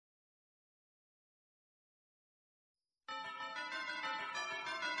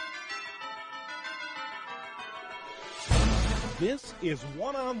This is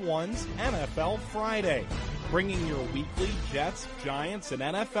One-on-One's NFL Friday, bringing your weekly Jets, Giants, and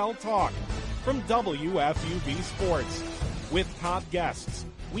NFL talk from WFUV Sports. With top guests,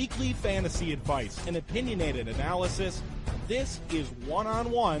 weekly fantasy advice, and opinionated analysis, this is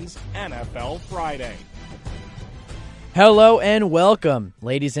One-on-One's NFL Friday. Hello and welcome,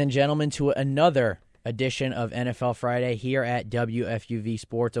 ladies and gentlemen, to another edition of NFL Friday here at WFUV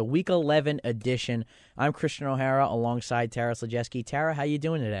Sports, a Week 11 edition. I'm Kristian O'Hara alongside Tyler Sledjeski. Tara, how you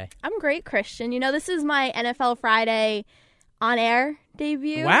doing today? I'm great, Kristian. You know, this is my NFL Friday on-air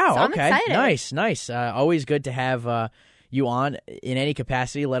debut. Wow, so I'm okay. excited. Nice. Always good to have you on in any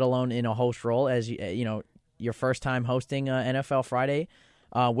capacity, let alone in a host role, as you know, your first time hosting NFL Friday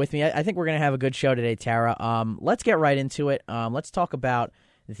with me. I think we're going to have a good show today, Tara. Let's get right into it. Let's talk about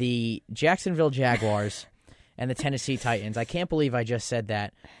the Jacksonville Jaguars and the Tennessee Titans. I can't believe I just said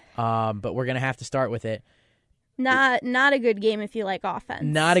that, but we're going to have to start with it. Not a good game if you like offense.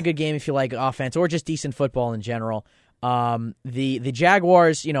 Not a good game if you like offense or just decent football in general. The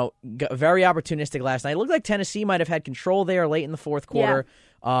Jaguars, got very opportunistic last night. It looked like Tennessee might have had control there late in the fourth quarter.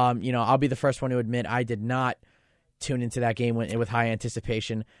 Yeah. I'll be the first one to admit I did not tune into that game with high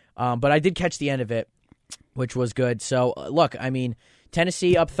anticipation, but I did catch the end of it, which was good. So, look, I mean,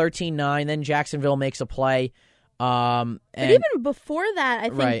 Tennessee up 13-9, then Jacksonville makes a play. But even before that, I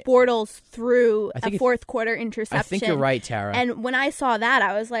think Bortles threw a fourth-quarter interception. I think you're right, Tara. And when I saw that,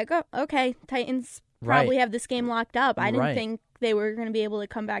 I was like, oh, okay, Titans probably have this game locked up. I didn't think they were going to be able to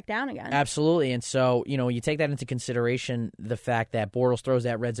come back down again. Absolutely. And so, when you take that into consideration, the fact that Bortles throws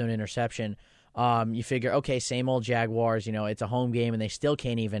that red zone interception, you figure, okay, same old Jaguars, it's a home game and they still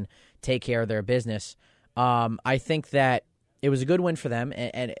can't even take care of their business. I think that it was a good win for them,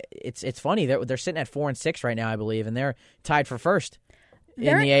 and it's funny. They're sitting at 4-6 right now, I believe, and they're tied for first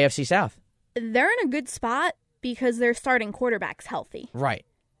in the AFC South. They're in a good spot because their starting quarterback's healthy. Right,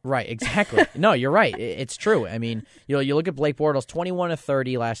 exactly. No, you're right. It's true. I mean, you look at Blake Bortles, 21 of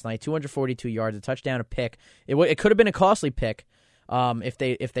 30 last night, 242 yards, a touchdown, a pick. It could have been a costly pick if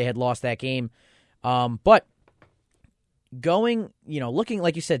they had lost that game. But looking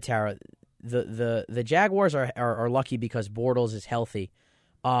like you said, Tara. The Jaguars are lucky because Bortles is healthy.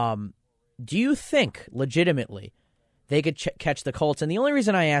 Do you think, legitimately, they could catch the Colts? And the only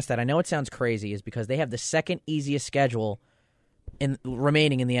reason I ask that, I know it sounds crazy, is because they have the second easiest schedule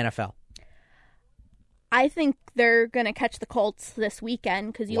remaining in the NFL. I think they're going to catch the Colts this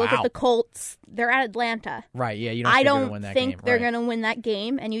weekend because you look at the Colts, they're at Atlanta. Right, yeah, I don't think they're going to win that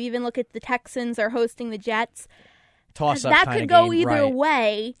game. And you even look at the Texans are hosting the Jets. Toss-up that kind could of go game. Either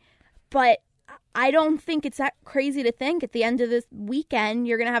way. But I don't think it's that crazy to think at the end of this weekend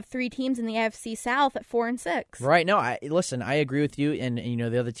you're going to have three teams in the AFC South at 4-6. Right. No, I agree with you. And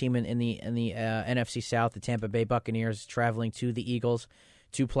the other team in the NFC South, the Tampa Bay Buccaneers, traveling to the Eagles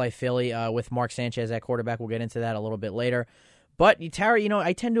to play Philly with Mark Sanchez at quarterback. We'll get into that a little bit later. But Tara,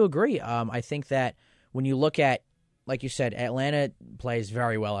 I tend to agree. I think that when you look at, like you said, Atlanta plays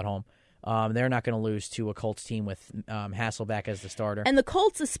very well at home. They're not going to lose to a Colts team with Hasselbeck as the starter. And the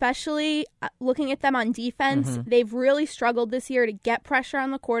Colts, especially, looking at them on defense, they've really struggled this year to get pressure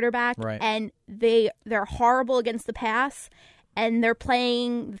on the quarterback. Right. And they're horrible against the pass. And they're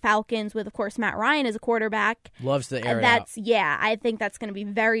playing the Falcons with, of course, Matt Ryan as a quarterback. Loves the air out. Yeah, I think that's going to be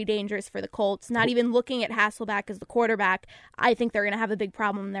very dangerous for the Colts. Not even looking at Hasselbeck as the quarterback, I think they're going to have a big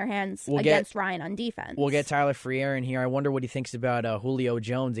problem in their hands against Ryan on defense. We'll get Tyler Friere in here. I wonder what he thinks about Julio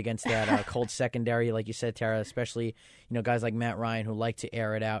Jones against that Colts secondary, like you said, Tara, especially guys like Matt Ryan who like to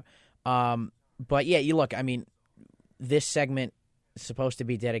air it out. But, yeah, I mean, this segment supposed to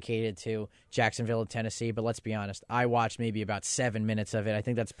be dedicated to Jacksonville and Tennessee, but let's be honest, I watched maybe about 7 minutes of it. I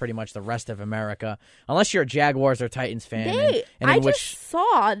think that's pretty much the rest of America, unless you're a Jaguars or Titans fan. I just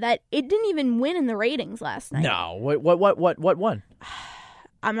saw that it didn't even win in the ratings last night. No, what won?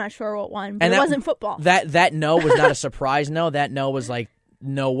 I'm not sure what won, but it wasn't football. That no was not a surprise. No, that no was like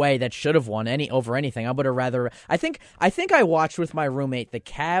no way that should have won over anything. I would have rather. I think I watched with my roommate the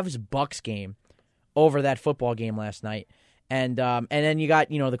Cavs-Bucks game over that football game last night. And then you got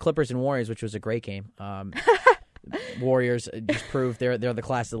the Clippers and Warriors, which was a great game. Warriors just proved they're the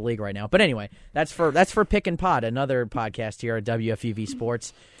class of the league right now. But anyway, that's for Pick and Pod, another podcast here at WFUV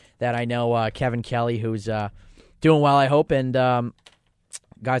Sports that I know Kevin Kelly, who's doing well, I hope, and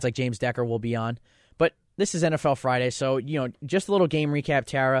guys like James Decker will be on. But this is NFL Friday, so just a little game recap,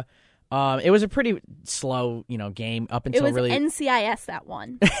 Tara. It was a pretty slow, game up until it was NCIS that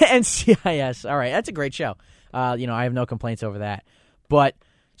won. NCIS, all right, that's a great show. I have no complaints over that. But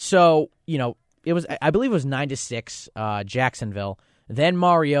so it was, I believe, it was 9-6, Jacksonville. Then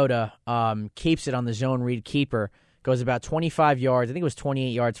Mariota keeps it on the zone read keeper, goes about 25 yards. I think it was 28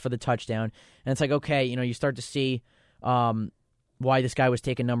 yards for the touchdown. And it's like, okay, you start to see why this guy was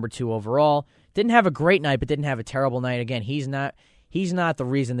taken number 2 overall. Didn't have a great night, but didn't have a terrible night. Again, he's not the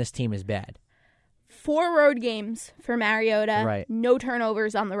reason this team is bad. 4 road games for Mariota. Right. No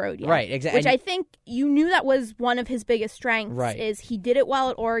turnovers on the road yet. Right, exactly. Which I think you knew that was one of his biggest strengths. Right. Is he did it well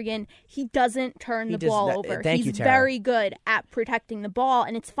at Oregon. He doesn't turn the ball over. Thank you, He's Tara. very good at protecting the ball.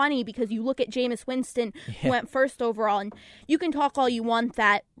 And it's funny because you look at Jameis Winston, who went first overall, and you can talk all you want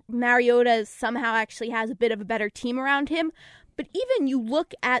that Mariota somehow actually has a bit of a better team around him. But even you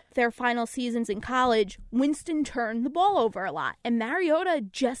look at their final seasons in college, Winston turned the ball over a lot. And Mariota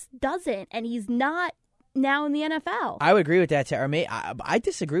just doesn't. And he's not now in the NFL. I would agree with that, Tara. I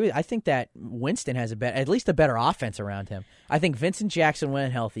disagree with. I think that Winston has at least a better offense around him. I think Vincent Jackson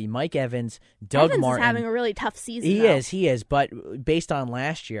went healthy. Mike Evans, Doug Martin is having a really tough season. He is. But based on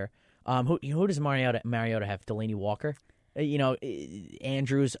last year, who does Mariota have? Delaney Walker.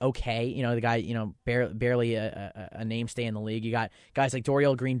 Andrews, okay. The guy, barely a namestay in the league. You got guys like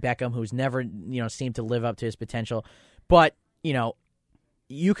Dorial Green-Beckham, who's never, seemed to live up to his potential. But,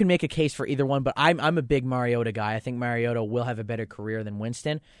 you can make a case for either one, but I'm a big Mariota guy. I think Mariota will have a better career than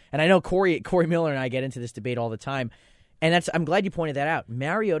Winston. And I know Corey Miller and I get into this debate all the time, and I'm glad you pointed that out.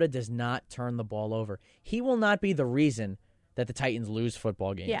 Mariota does not turn the ball over. He will not be the reason that the Titans lose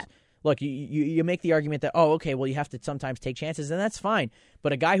football games. Yeah. Look, you make the argument that, you have to sometimes take chances, and that's fine.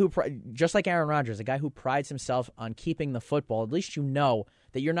 But a guy who, just like Aaron Rodgers, a guy who prides himself on keeping the football, at least you know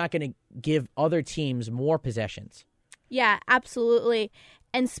that you're not going to give other teams more possessions. Yeah, absolutely.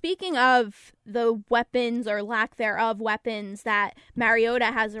 And speaking of the weapons or lack thereof weapons that Mariota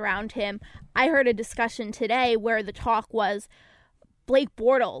has around him, I heard a discussion today where the talk was Blake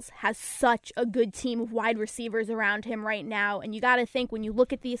Bortles has such a good team of wide receivers around him right now. And you got to think when you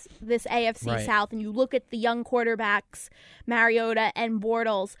look at this AFC South and you look at the young quarterbacks, Mariota and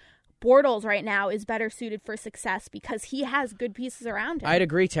Bortles right now is better suited for success because he has good pieces around him. I'd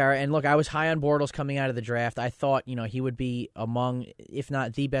agree, Tara. And look, I was high on Bortles coming out of the draft. I thought, he would be among, if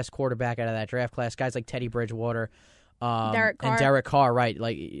not the best quarterback out of that draft class. Guys like Teddy Bridgewater Derek Carr. And Derek Carr, right,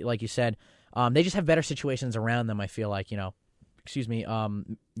 like you said. They just have better situations around them, I feel like,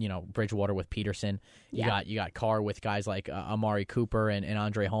 Bridgewater with Peterson. You got Carr with guys like Amari Cooper and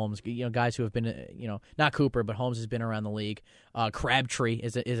Andre Holmes. Guys who have been, not Cooper, but Holmes has been around the league. Crabtree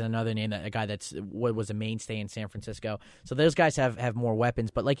is another name, that a guy was a mainstay in San Francisco. So those guys have more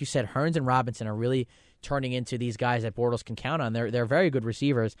weapons. But like you said, Hearns and Robinson are really turning into these guys that Bortles can count on. They're very good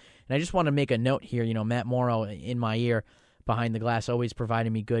receivers. And I just want to make a note here. Matt Morrow in my ear behind the glass, always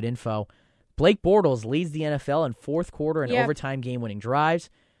providing me good info. Blake Bortles leads the NFL in fourth quarter and overtime game-winning drives,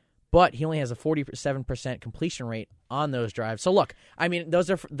 but he only has a 47% completion rate on those drives. So look,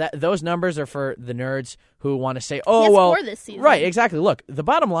 those numbers are for the nerds who want to say, he has 4 this season. Right, exactly. Look, the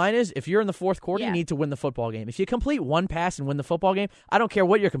bottom line is if you're in the fourth quarter, you need to win the football game. If you complete one pass and win the football game, I don't care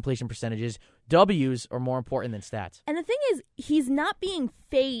what your completion percentage is. W's are more important than stats. And the thing is, he's not being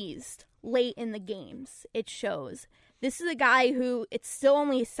phased late in the games. It shows. This is a guy who, it's still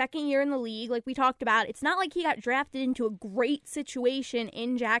only his second year in the league, like we talked about. It's not like he got drafted into a great situation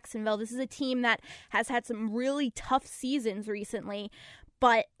in Jacksonville. This is a team that has had some really tough seasons recently.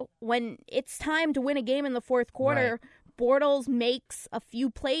 But when it's time to win a game in the fourth quarter, Bortles makes a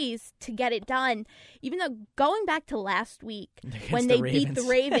few plays to get it done. Even though going back to last week when they beat the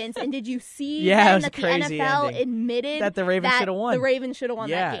Ravens, and did you see that the NFL admitted that the Ravens should have won? The Ravens should have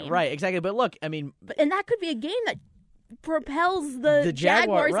won that game. Yeah, right, exactly. But look, and that could be a game that propels the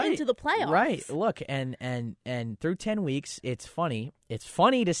Jaguars into the playoffs. Right. Look, and through 10 weeks, it's funny. It's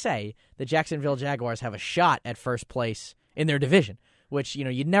funny to say the Jacksonville Jaguars have a shot at first place in their division, which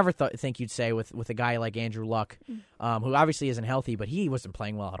you'd never think you'd say with a guy like Andrew Luck, who obviously isn't healthy, but he wasn't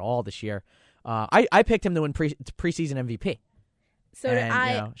playing well at all this year. I picked him to win preseason MVP. So did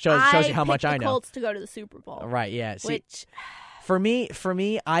I. Shows you how much I know. The Colts to go to the Super Bowl. Right. Yeah. Which. For me,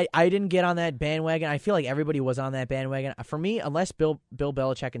 I didn't get on that bandwagon. I feel like everybody was on that bandwagon. For me, unless Bill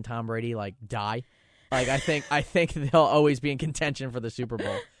Belichick and Tom Brady die, I think they'll always be in contention for the Super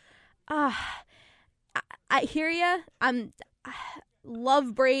Bowl. I hear you.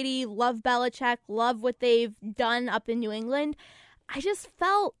 Love Brady, love Belichick, love what they've done up in New England. I just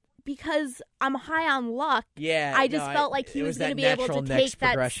felt, because I'm high on Luck, I felt like he was going to be able to take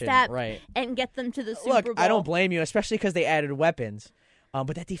that step and get them to the Super Bowl. I don't blame you, especially because they added weapons.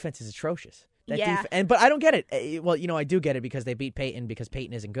 But that defense is atrocious. But I don't get it. Well, I do get it because they beat Peyton because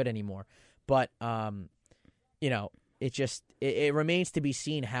Peyton isn't good anymore. But, it remains to be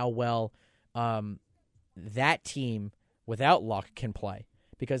seen how well that team without Luck can play.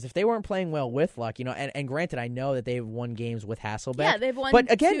 Because if they weren't playing well with Luck, and granted, I know that they've won games with Hasselbeck. Yeah, they've won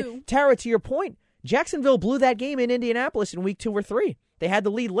But again, 2. Tara, to your point, Jacksonville blew that game in Indianapolis in week 2 or 3. They had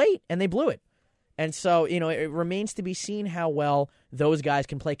the lead late, and they blew it. And so, it remains to be seen how well those guys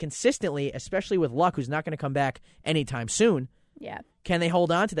can play consistently, especially with Luck, who's not going to come back anytime soon. Yeah. Can they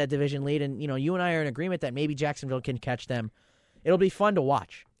hold on to that division lead? And, you and I are in agreement that maybe Jacksonville can catch them. It'll be fun to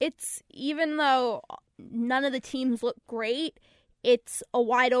watch. It's, even though none of the teams look great, it's a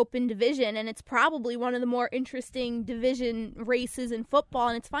wide open division, and it's probably one of the more interesting division races in football.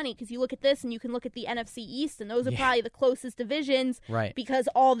 And it's funny because you look at this and you can look at the NFC East, and those are probably the closest divisions, right? Because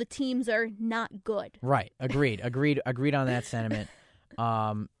all the teams are not good. Right. Agreed on that sentiment.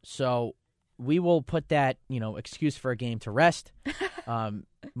 So we will put that, excuse for a game to rest.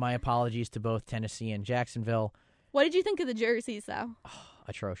 My apologies to both Tennessee and Jacksonville. What did you think of the jerseys, though?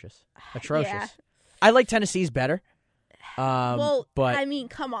 Atrocious. Yeah. I like Tennessee's better. But I mean,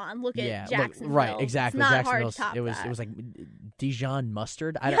 come on, look at Jacksonville. Right, exactly. It's not Jacksonville's, hard to top it was like Dijon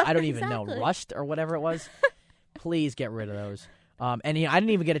mustard. I Yeah, don't even exactly. know, rust or whatever it was. Please get rid of those. And I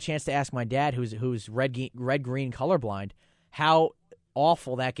didn't even get a chance to ask my dad, who's red green colorblind, how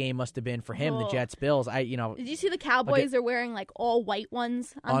awful that game must have been for him. The Jets Bills. Did you see the Cowboys are wearing like all white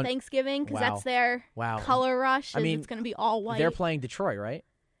ones on Thanksgiving because that's their color rush? I mean, it's going to be all white. They're playing Detroit, right?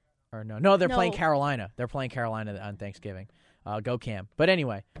 Or no, they're playing Carolina. They're playing Carolina on Thanksgiving. Go Cam. But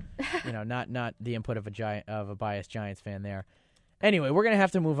anyway, not the input of a biased Giants fan there. Anyway, we're gonna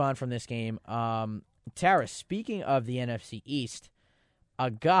have to move on from this game. Tara, speaking of the NFC East,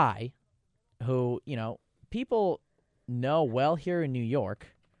 a guy who people know well here in New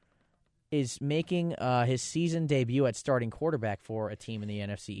York is making his season debut at starting quarterback for a team in the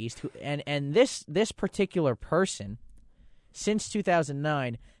NFC East. And this particular person, since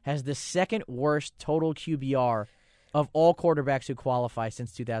 2009, has the second worst total QBR of all quarterbacks who qualify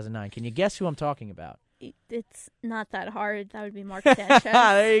since 2009. Can you guess who I'm talking about? It's not that hard. That would be Mark Sanchez.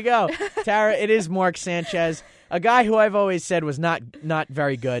 There you go. Tara, it is Mark Sanchez, a guy who I've always said was not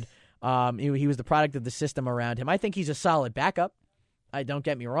very good. He was the product of the system around him. I think he's a solid backup. Don't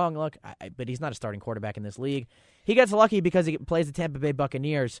get me wrong, but he's not a starting quarterback in this league. He gets lucky because he plays the Tampa Bay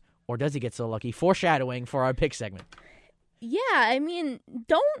Buccaneers, or does he get so lucky? Foreshadowing for our pick segment. Yeah, I mean,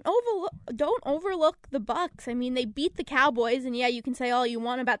 don't overlook the Bucs. I mean, they beat the Cowboys, and yeah, you can say all you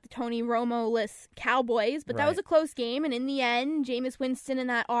want about the Tony Romo-less Cowboys, but that was a close game, and in the end, Jameis Winston and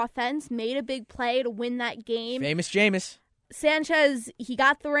that offense made a big play to win that game. Famous Jameis. Sanchez, he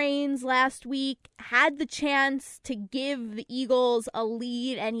got the reins last week, had the chance to give the Eagles a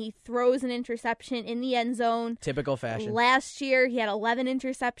lead, and he throws an interception in the end zone. Typical fashion. Last year, he had 11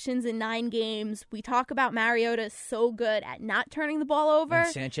 interceptions in 9 games. We talk about Mariota so good at not turning the ball over. And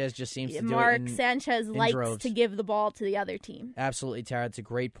Sanchez just seems to do it Mark Sanchez likes droves. to give the ball to the other team. Absolutely, Tara. It's a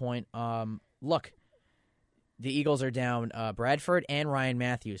great point. Look, the Eagles are down Bradford and Ryan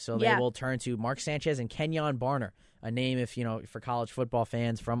Matthews, so they will turn to Mark Sanchez and Kenyon Barner. A name, for college football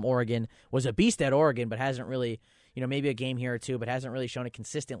fans from Oregon, was a beast at Oregon, but hasn't really, maybe a game here or two, but hasn't really shown it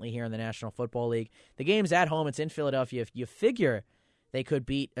consistently here in the National Football League. The game's at home. It's in Philadelphia. You figure they could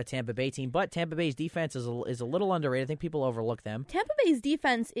beat a Tampa Bay team, but Tampa Bay's defense is a little underrated. I think people overlook them. Tampa Bay's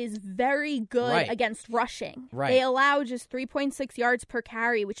defense is very good against rushing. Right. They allow just 3.6 yards per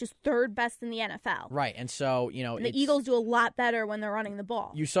carry, which is 3rd best in the NFL. Right, and so, and the Eagles do a lot better when they're running the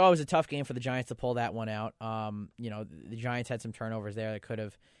ball. You saw it was a tough game for the Giants to pull that one out. The Giants had some turnovers there that could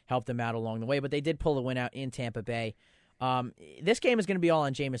have helped them out along the way, but they did pull the win out in Tampa Bay. This game is going to be all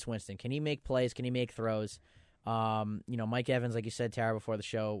on Jameis Winston. Can he make plays? Can he make throws? Mike Evans, like you said, Tara, before the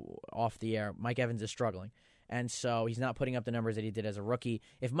show, off the air, Mike Evans is struggling. And so he's not putting up the numbers that he did as a rookie.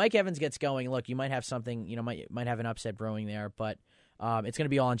 If Mike Evans gets going, look, you might have something, might have an upset brewing there, but it's going to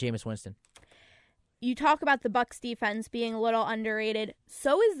be all on Jameis Winston. You talk about the Bucs defense being a little underrated.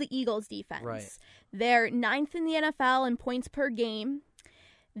 So is the Eagles defense. Right. They're 9th in the NFL in points per game.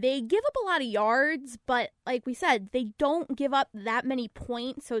 They give up a lot of yards, but like we said, they don't give up that many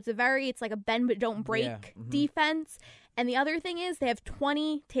points. So it's like a bend but don't break defense. And the other thing is they have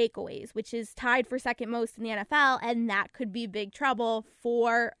 20 takeaways, which is tied for second most in the NFL, and that could be big trouble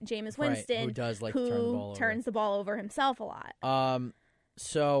for Jameis Winston, who does like who to turn the ball turns the ball over himself a lot.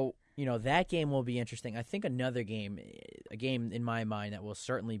 So that game will be interesting. I think another game, a game in my mind that will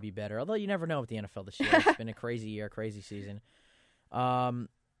certainly be better, although you never know with the NFL this year. It's been a crazy year, crazy season.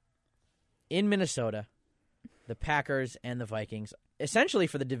 In Minnesota, the Packers and the Vikings, essentially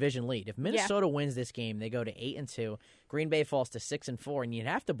for the division lead. If Minnesota wins this game, they go to 8-2. Green Bay falls to 6-4, and you'd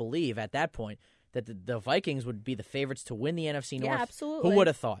have to believe at that point that the Vikings would be the favorites to win the NFC North. Yeah, absolutely. Who would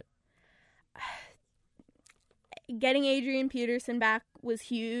have thought? getting Adrian Peterson back was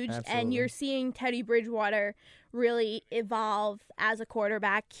huge, Absolutely. and you're seeing Teddy Bridgewater really evolve as a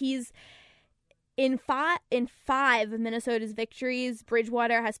quarterback. He's in five of Minnesota's victories,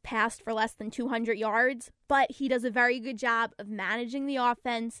 Bridgewater has passed for less than 200 yards, but he does a very good job of managing the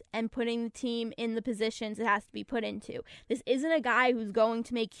offense and putting the team in the positions it has to be put into. This isn't a guy who's going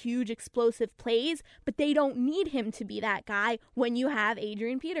to make huge explosive plays, but they don't need him to be that guy when you have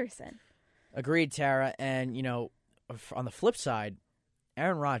Adrian Peterson. Agreed, Tara. And, on the flip side,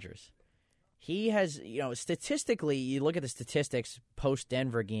 Aaron Rodgers, he has, statistically, you look at the statistics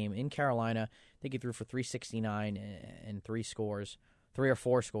post-Denver game in Carolina, I think he threw for 369 and 3 or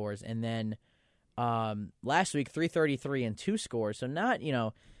 4 scores. And then last week, 333 and 2 scores. So not,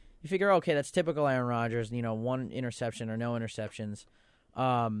 you figure, okay, that's typical Aaron Rodgers, 1 interception or no interceptions.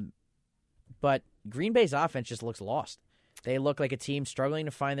 But Green Bay's offense just looks lost. They look like a team struggling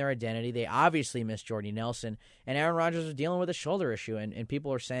to find their identity. They obviously miss Jordy Nelson. And Aaron Rodgers was dealing with a shoulder issue. And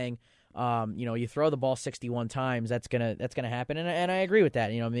people are saying, you throw the ball 61 times, that's gonna happen. And I agree with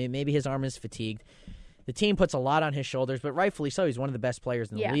that. Maybe his arm is fatigued. The team puts a lot on his shoulders, but rightfully so. He's one of the best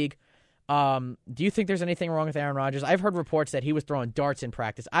players in the league. Do you think there's anything wrong with Aaron Rodgers? I've heard reports that he was throwing darts in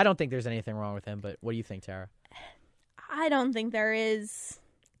practice. I don't think there's anything wrong with him, but what do you think, Tara? I don't think there is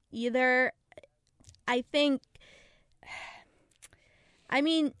either.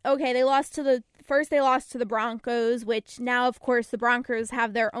 They lost to the Broncos, which now, of course, the Broncos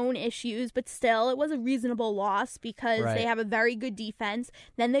have their own issues, but still, it was a reasonable loss because they have a very good defense.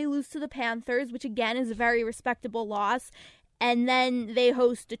 Then they lose to the Panthers, which, again, is a very respectable loss. And then they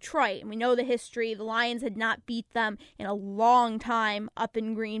host Detroit. And we know the history. The Lions had not beat them in a long time up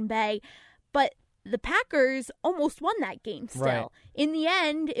in Green Bay. But the Packers almost won that game still. Right. In the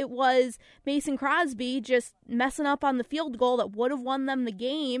end, it was Mason Crosby just messing up on the field goal that would have won them the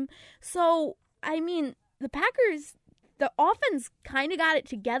game. So, the Packers, the offense kind of got it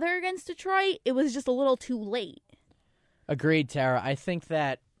together against Detroit. It was just a little too late. Agreed, Tara. I think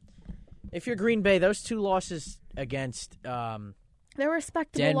that if you're Green Bay, those 2 losses against they're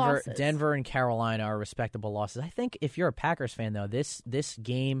respectable losses. Denver and Carolina are respectable losses. I think if you're a Packers fan, though, this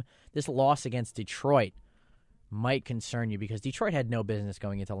loss against Detroit might concern you because Detroit had no business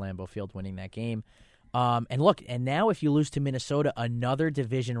going into Lambeau Field winning that game. And now if you lose to Minnesota, another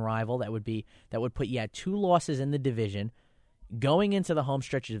division rival, that would put you at 2 losses in the division, going into the home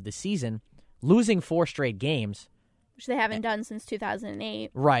stretches of the season, losing 4 straight games, which they haven't done since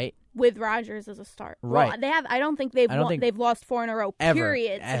 2008. Right. With Rodgers as a start. Right. Well, they have. I don't think they've lost 4 in a row,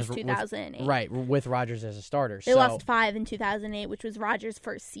 period, since 2008. Right, with Rodgers as a starter. They lost 5 in 2008, which was Rodgers'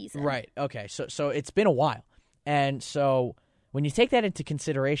 first season. Right, okay. So it's been a while. And so when you take that into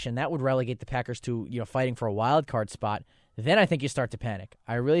consideration, that would relegate the Packers to fighting for a wild card spot. Then I think you start to panic.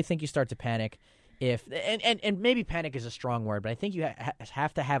 I really think you start to panic. And maybe panic is a strong word, but I think you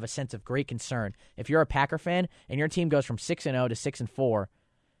have to have a sense of great concern. If you're a Packer fan and your team goes from 6-0 to 6-4,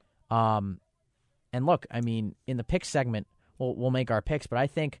 and look, in the pick segment, we'll make our picks, but I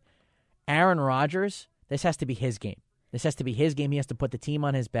think Aaron Rodgers, this has to be his game. This has to be his game. He has to put the team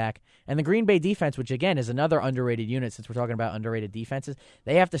on his back. And the Green Bay defense, which, again, is another underrated unit since we're talking about underrated defenses,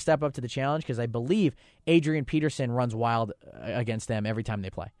 they have to step up to the challenge because I believe Adrian Peterson runs wild against them every time they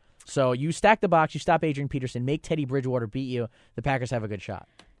play. So you stack the box, you stop Adrian Peterson, make Teddy Bridgewater beat you, the Packers have a good shot.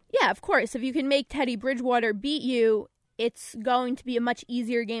 Yeah, of course. If you can make Teddy Bridgewater beat you, it's going to be a much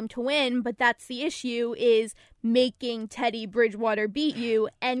easier game to win, but that's the issue, is making Teddy Bridgewater beat you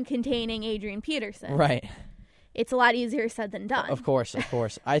and containing Adrian Peterson. Right. It's a lot easier said than done. Of course.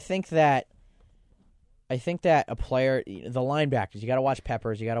 I think that a player, the linebackers, you got to watch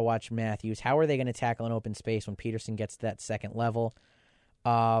Peppers, you got to watch Matthews. How are they going to tackle an open space when Peterson gets to that second level?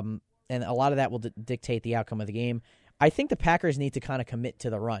 And a lot of that will dictate the outcome of the game. I think the Packers need to kind of commit to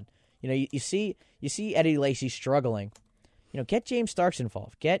the run. You see Eddie Lacy struggling. Get James Starks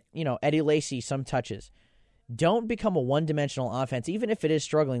involved. Get, Eddie Lacy some touches. Don't become a one-dimensional offense, even if it is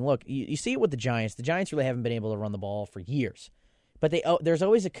struggling. Look, you see it with the Giants. The Giants really haven't been able to run the ball for years. But there's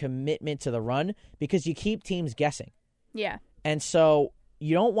always a commitment to the run because you keep teams guessing. Yeah. And so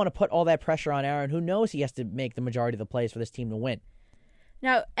you don't want to put all that pressure on Aaron, who knows he has to make the majority of the plays for this team to win.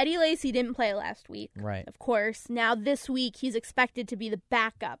 Now, Eddie Lacy didn't play last week. Right. Of course. Now, this week, he's expected to be the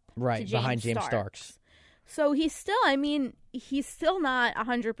backup to behind James Starks. So he's still not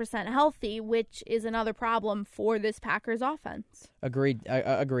 100% healthy, which is another problem for this Packers offense. Agreed.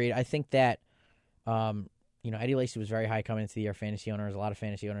 I think that, Eddie Lacy was very high coming into the year. A lot of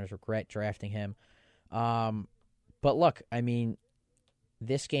fantasy owners regret drafting him. But look,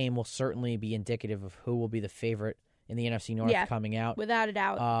 this game will certainly be indicative of who will be the favorite in the NFC North coming out. Without a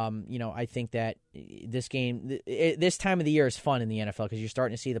doubt. I think that this game, this time of the year is fun in the NFL because you're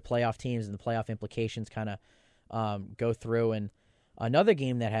starting to see the playoff teams and the playoff implications kind of go through. And another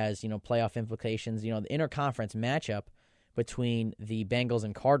game that has, playoff implications, the interconference matchup between the Bengals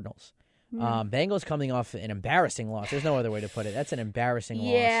and Cardinals. Bengals coming off an embarrassing loss. There's no other way to put it. That's an embarrassing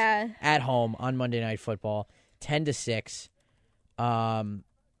loss at home on Monday Night Football, 10-6.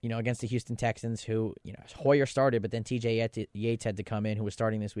 Against the Houston Texans, who, Hoyer started, but then T.J. Yates had to come in, who was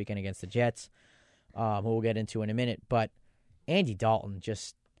starting this weekend against the Jets, who we'll get into in a minute. But Andy Dalton,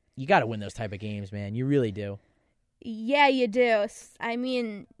 you got to win those type of games, man. You really do. Yeah, you do. I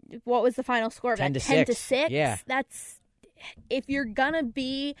mean, what was the final score of that? 10-6. Yeah. That's, if you're going to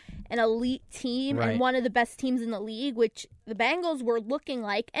be an elite team and one of the best teams in the league, which the Bengals were looking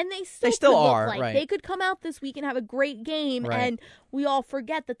like, and they still are. Look like. They could come out this week and have a great game, and we all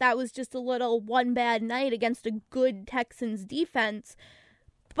forget that was just a little one bad night against a good Texans defense.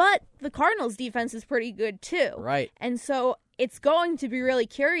 But the Cardinals defense is pretty good too. Right. And so it's going to be really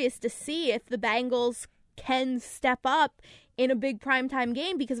curious to see if the Bengals can step up in a big primetime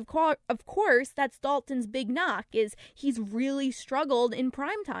game, because of course that's Dalton's big knock, is he's really struggled in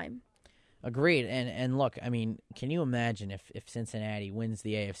primetime. Agreed. And look, I mean, can you imagine if Cincinnati wins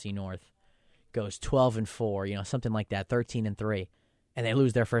the AFC North, goes 12-4, something like that, 13-3, and they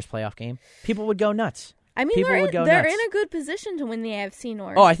lose their first playoff game? People would go nuts. I mean, they're in a good position to win the AFC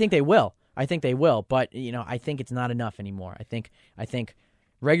North. Oh, I think they will. But I think it's not enough anymore. I think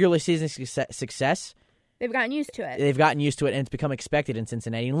regular season success. They've gotten used to it. And it's become expected in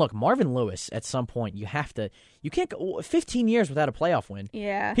Cincinnati. And look, Marvin Lewis, at some point, you can't go 15 years without a playoff win.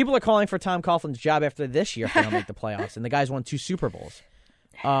 Yeah. People are calling for Tom Coughlin's job after this year if they don't make the playoffs, and the guy's won 2 Super Bowls.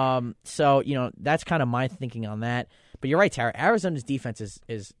 So, that's kind of my thinking on that. But you're right, Tara. Arizona's defense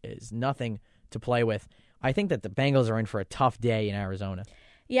is nothing to play with. I think that the Bengals are in for a tough day in Arizona.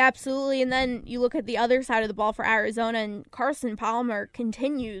 Yeah, absolutely. And then you look at the other side of the ball for Arizona, and Carson Palmer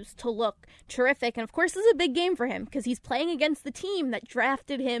continues to look terrific. And, of course, this is a big game for him because he's playing against the team that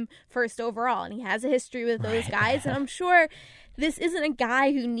drafted him first overall. And he has a history with those guys. And I'm sure this isn't a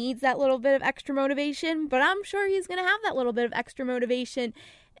guy who needs that little bit of extra motivation, but I'm sure he's going to have that little bit of extra motivation.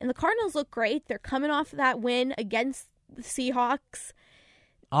 And the Cardinals look great. They're coming off of that win against the Seahawks.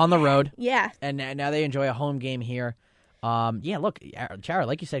 On the road. Yeah. And now they enjoy a home game here. Look, Chara,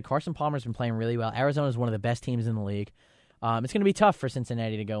 like you said, Carson Palmer's been playing really well. Arizona's one of the best teams in the league. It's going to be tough for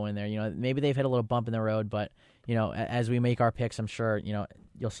Cincinnati to go in there. Maybe they've hit a little bump in the road, but, as we make our picks, I'm sure,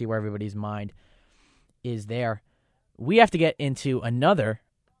 you'll see where everybody's mind is there. We have to get into another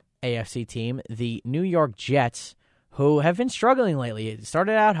AFC team, the New York Jets, who have been struggling lately. It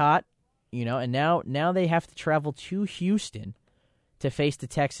started out hot, and now they have to travel to Houston to face the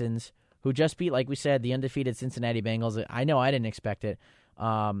Texans, who just beat, like we said, the undefeated Cincinnati Bengals. I know I didn't expect it.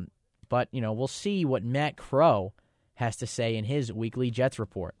 But, we'll see what Matt Crow has to say in his weekly Jets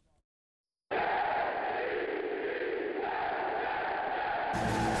report.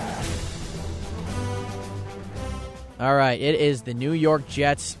 All right, it is the New York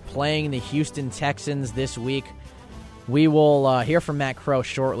Jets playing the Houston Texans this week. We will hear from Matt Crow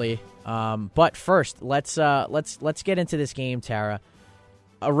shortly. But first, let's get into this game, Tara.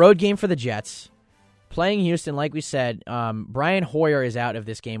 A road game for the Jets. Playing Houston, like we said, Brian Hoyer is out of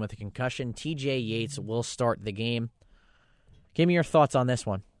this game with a concussion. T.J. Yates will start the game. Give me your thoughts on this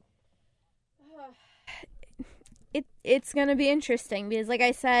one. It's going to be interesting because, like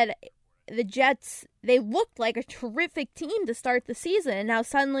I said, the Jets, they looked like a terrific team to start the season, and now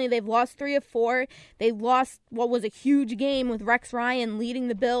suddenly they've lost 3 of 4. They lost what was a huge game with Rex Ryan leading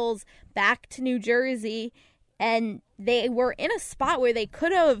the Bills back to New Jersey. And they were in a spot where they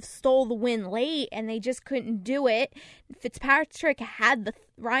could have stole the win late, and they just couldn't do it.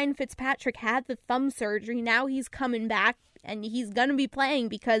 Ryan Fitzpatrick had the thumb surgery. Now he's coming back, and he's going to be playing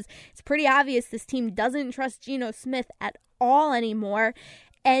because it's pretty obvious this team doesn't trust Geno Smith at all anymore.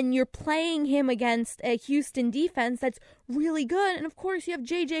 And you're playing him against a Houston defense that's really good. And, of course, you have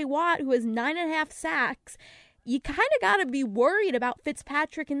J.J. Watt, who has 9.5 sacks. You kind of got to be worried about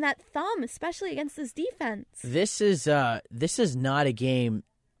Fitzpatrick and that thumb, especially against this defense. This is not a game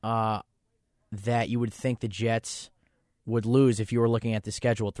that you would think the Jets would lose if you were looking at the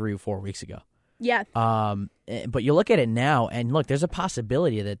schedule 3 or 4 weeks ago. Yeah. But you look at it now, and look, there's a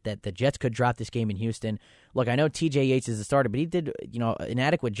possibility that the Jets could drop this game in Houston. Look, I know T.J. Yates is the starter, but he did an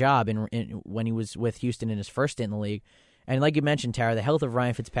adequate job when he was with Houston in his first stint in the league. And like you mentioned, Tara, the health of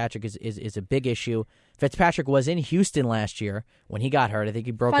Ryan Fitzpatrick is a big issue. Fitzpatrick was in Houston last year when he got hurt. I think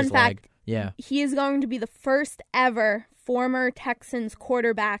he broke his leg. Yeah. He is going to be the first ever former Texans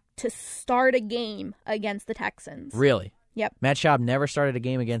quarterback to start a game against the Texans. Really? Yep. Matt Schaub never started a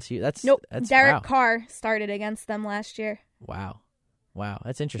game against you. Nope. Derek wow. Carr started against them last year. Wow,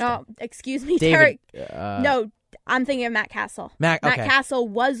 that's interesting. No, excuse me, David, Derek. No, I'm thinking of Matt Castle. Matt Castle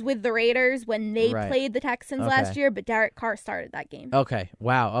was with the Raiders when they played the Texans last year, but Derek Carr started that game. Okay.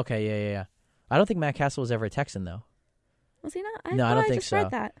 Wow. Okay. Yeah. I don't think Matt Castle was ever a Texan though. Was he not? I don't think just so.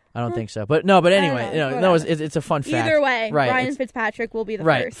 read that. I don't think so. But anyway, it's a fun fact. Either way, right, Ryan Fitzpatrick will be the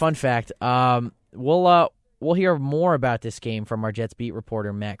right. first. Fun fact. We'll hear more about this game from our Jets beat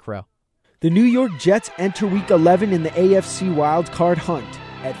reporter Matt Crow. The New York Jets enter Week 11 in the AFC wildcard hunt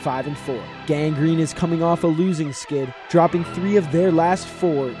at 5-4. Gangrene is coming off a losing skid, dropping 3 of their last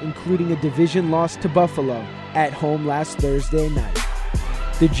 4, including a division loss to Buffalo at home last Thursday night.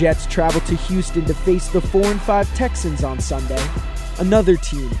 The Jets travel to Houston to face the 4-5 Texans on Sunday, another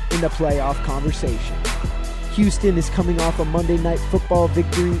team in the playoff conversation. Houston is coming off a Monday Night Football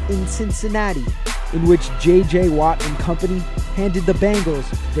victory in Cincinnati, in which J.J. Watt and company handed the Bengals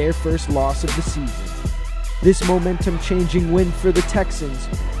their first loss of the season. This momentum-changing win for the Texans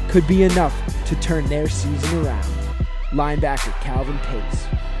could be enough to turn their season around. Linebacker Calvin Pace.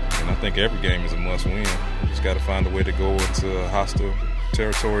 And I think every game is a must-win. You just got to find a way to go into hostile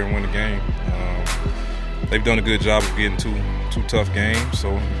territory and win the game. They've done a good job of getting two tough games,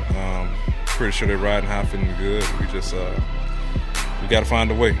 so pretty sure they're riding high, feeling good. We got to find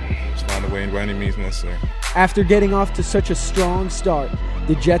a way. Just find a way by any means necessary. After getting off to such a strong start,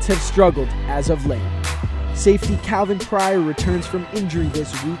 the Jets have struggled as of late. Safety Calvin Pryor returns from injury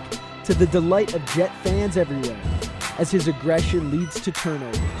this week to the delight of Jet fans everywhere, as his aggression leads to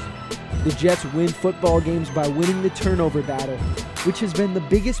turnovers. The Jets win football games by winning the turnover battle, which has been the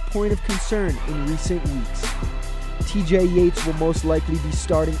biggest point of concern in recent weeks. TJ Yates will most likely be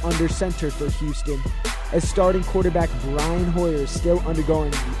starting under center for Houston, as starting quarterback Brian Hoyer is still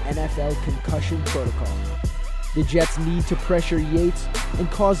undergoing the NFL concussion protocol. The Jets need to pressure Yates and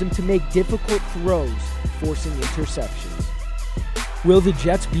cause him to make difficult throws, forcing interceptions. Will the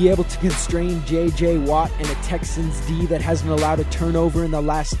Jets be able to constrain J.J. Watt and a Texans D that hasn't allowed a turnover in the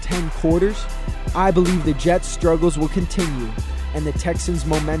last 10 quarters? I believe the Jets' struggles will continue, and the Texans'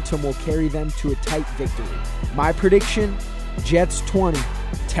 momentum will carry them to a tight victory. My prediction, Jets 20,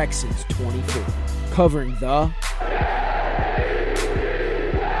 Texans 24. Covering the...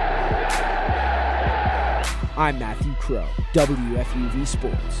 I'm Matthew Crow, WFUV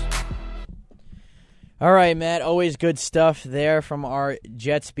Sports. All right, Matt, always good stuff there from our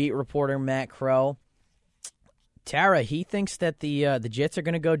Jets beat reporter, Matt Crow. Tara, he thinks that the Jets are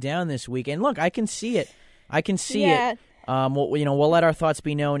going to go down this week. And look, I can see it. it. We'll let our thoughts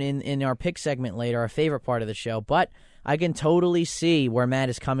be known in our pick segment later, our favorite part of the show. But I can totally see where Matt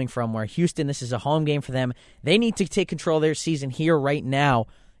is coming from, where Houston, this is a home game for them. They need to take control of their season here right now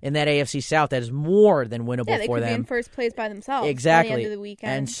in that AFC South. That is more than winnable for them. Yeah, they could be in first place by themselves exactly. By the end of the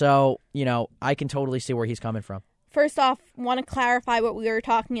weekend. And so, I can totally see where he's coming from. First off, want to clarify what we were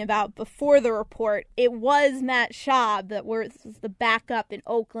talking about before the report. It was Matt Schaub that was the backup in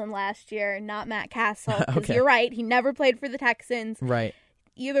Oakland last year, not Matt Castle. Okay. You're right, he never played for the Texans. Right.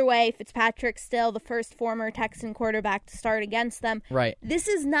 Either way, Fitzpatrick's still the first former Texan quarterback to start against them. Right. This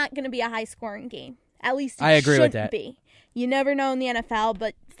is not going to be a high-scoring game. At least I agree with shouldn't that. be. You never know in the NFL,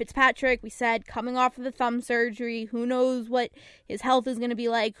 but Fitzpatrick, we said, coming off of the thumb surgery, who knows what his health is going to be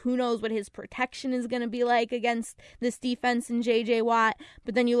like, who knows what his protection is going to be like against this defense and J.J. Watt.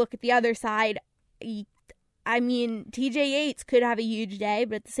 But then you look at the other side, T.J. Yates could have a huge day,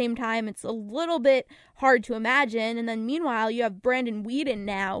 but at the same time, it's a little bit hard to imagine. And then meanwhile, you have Brandon Weeden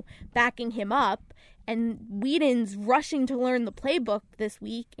now backing him up. And Whedon's rushing to learn the playbook this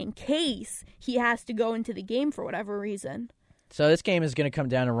week in case he has to go into the game for whatever reason. So this game is going to come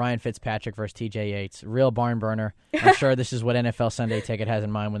down to Ryan Fitzpatrick versus TJ Yates. Real barn burner. I'm sure this is what NFL Sunday Ticket has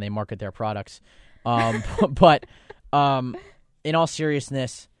in mind when they market their products. But in all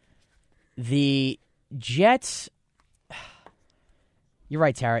seriousness, the Jets... You're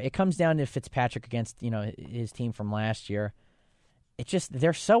right, Tara. It comes down to Fitzpatrick against his team from last year. It's just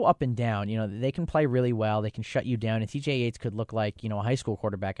they're so up and down. They can play really well. They can shut you down. And T.J. Yates could look like a high school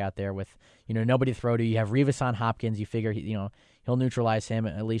quarterback out there with nobody to throw to. You have Revis Hopkins. You figure he'll neutralize him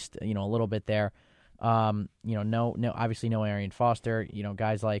at least a little bit there. Obviously no Arian Foster.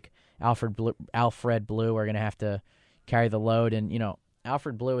 Guys like Alfred Blue are going to have to carry the load. And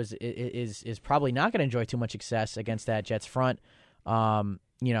Alfred Blue is probably not going to enjoy too much success against that Jets front.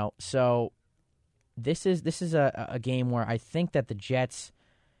 So. This is a game where I think that the Jets,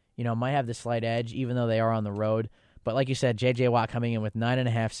 might have the slight edge, even though they are on the road. But like you said, J.J. Watt coming in with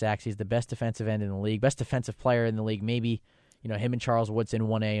 9.5 sacks. He's the best defensive end in the league, best defensive player in the league. Maybe him and Charles Woodson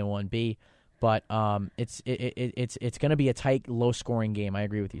 1A and 1B. But it's going to be a tight, low-scoring game. I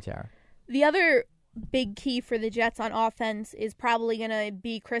agree with you, Tara. The other big key for the Jets on offense is probably going to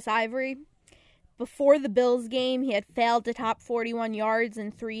be Chris Ivory. Before the Bills game, he had failed to top 41 yards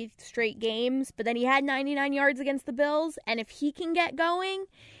in 3 straight games, but then he had 99 yards against the Bills, and if he can get going,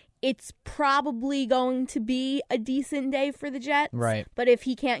 it's probably going to be a decent day for the Jets. Right. But if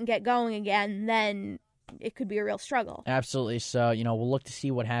he can't get going again, then it could be a real struggle. Absolutely. So, we'll look to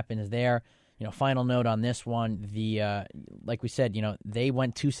see what happens there. Final note on this one, like we said, they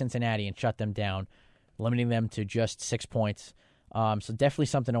went to Cincinnati and shut them down, limiting them to just 6 points. So definitely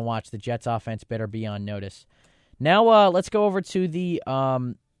something to watch. The Jets offense better be on notice. Now let's go over to the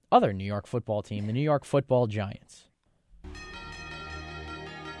other New York football team, the New York Football Giants.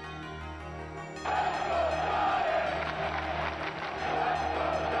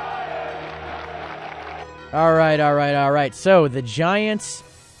 All right. So the Giants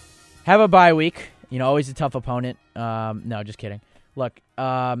have a bye week. Always a tough opponent. No, just kidding. Look,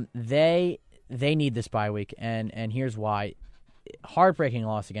 they need this bye week, and here's why. Heartbreaking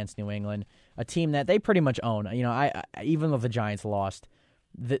loss against New England, a team that they pretty much own. I even though the Giants lost,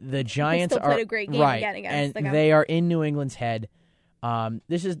 the Giants still played a great game again against and they are in New England's head.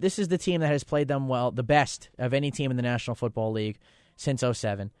 This is the team that has played them well, the best of any team in the National Football League since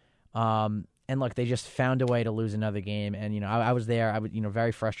 2007. And look, they just found a way to lose another game, and I was there. I was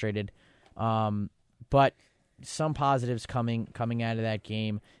very frustrated, but some positives coming out of that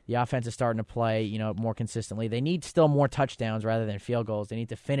game. The offense is starting to play, more consistently. They need still more touchdowns rather than field goals. They need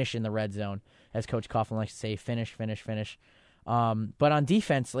to finish in the red zone, as Coach Coughlin likes to say, finish. But on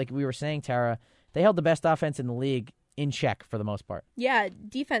defense, like we were saying, Tara, they held the best offense in the league in check for the most part. Yeah,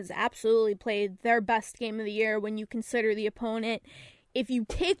 defense absolutely played their best game of the year when you consider the opponent. If you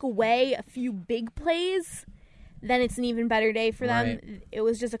take away a few big plays, then it's an even better day for them. Right. It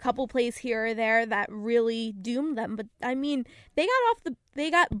was just a couple plays here or there that really doomed them. But I mean, they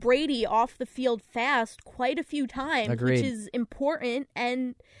got Brady off the field fast quite a few times, Agreed. which is important,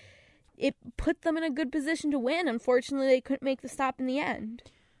 and it put them in a good position to win. Unfortunately, they couldn't make the stop in the end.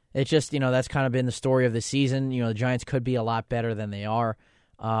 It's just, that's kind of been the story of the season. The Giants could be a lot better than they are.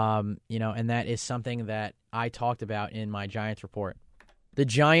 And that is something that I talked about in my Giants report. The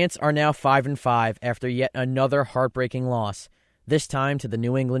Giants are now 5-5 after yet another heartbreaking loss, this time to the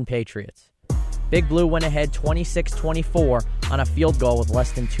New England Patriots. Big Blue went ahead 26-24 on a field goal with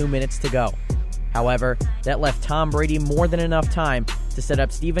less than 2 minutes to go. However, that left Tom Brady more than enough time to set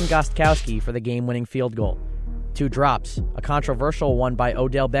up Steven Gostkowski for the game-winning field goal. 2 drops, a controversial one by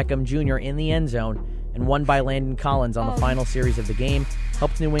Odell Beckham Jr. in the end zone, and one by Landon Collins on the final series of the game,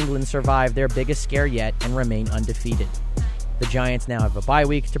 helped New England survive their biggest scare yet and remain undefeated. The Giants now have a bye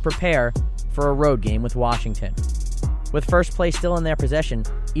week to prepare for a road game with Washington. With first place still in their possession,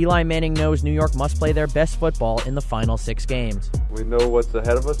 Eli Manning knows New York must play their best football in the final 6 games. We know what's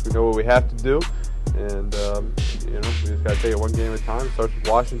ahead of us. We know what we have to do. And, we just got to take it one game at a time. Start with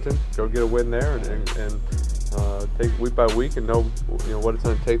Washington, go get a win there, and take week by week and know what it's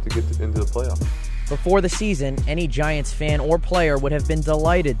going to take to get into the playoffs. Before the season, any Giants fan or player would have been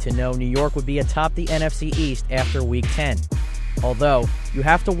delighted to know New York would be atop the NFC East after Week 10. Although, you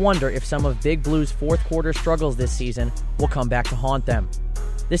have to wonder if some of Big Blue's fourth quarter struggles this season will come back to haunt them.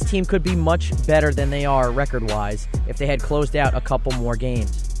 This team could be much better than they are record-wise if they had closed out a couple more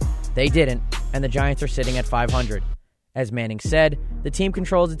games. They didn't, and the Giants are sitting at 500. As Manning said, the team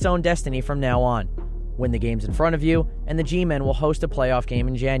controls its own destiny from now on. Win the games in front of you, and the G-Men will host a playoff game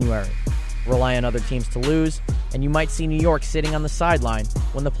in January. Rely on other teams to lose, and you might see New York sitting on the sideline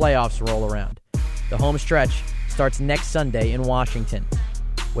when the playoffs roll around. The home stretch starts next Sunday in Washington.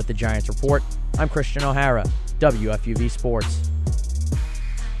 With the Giants Report, I'm Kristian O'Hara, WFUV Sports.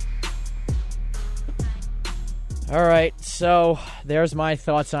 All right, so there's my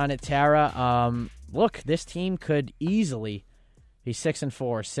thoughts on it, Tara. Look, this team could easily be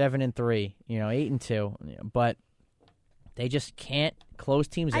 6-4, 7-3, 8-2, but they just can't close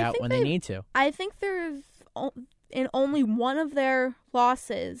teams out when they need to. I think in only one of their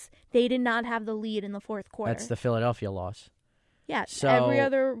losses, they did not have the lead in the fourth quarter. That's the Philadelphia loss. Yeah, so, every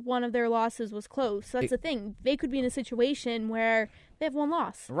other one of their losses was close. So that's the thing. They could be in a situation where they have one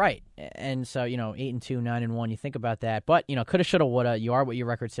loss. Right. And so, 8-2, 9-1, you think about that. But, coulda, shoulda, woulda. You are what your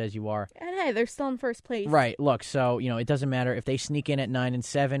record says you are. And hey, they're still in first place. Right. Look, so, it doesn't matter if they sneak in at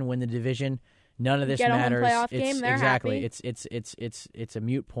 9-7, win the division. None of this matters. Get a home playoff game, they're exactly. Happy. It's a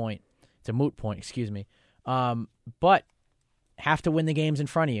moot point. It's a moot point, excuse me. But have to win the games in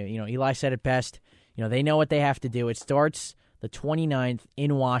front of you. Eli said it best. they know what they have to do. It starts the 29th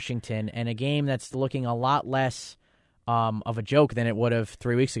in Washington, and a game that's looking a lot less of a joke than it would have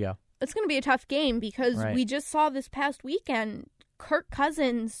 3 weeks ago. It's going to be a tough game because Right. we just saw this past weekend Kirk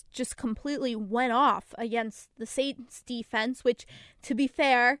Cousins just completely went off against the Saints defense, which, to be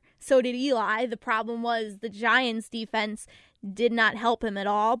fair, so did Eli. The problem was the Giants defense did not help him at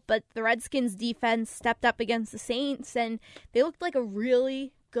all, but the Redskins defense stepped up against the Saints, and they looked like a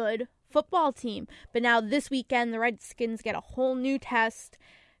really good football team. But now this weekend, the Redskins get a whole new test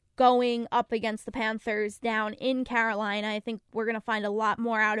going up against the Panthers down in Carolina. I think we're going to find a lot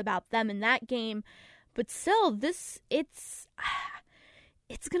more out about them in that game. But still, it's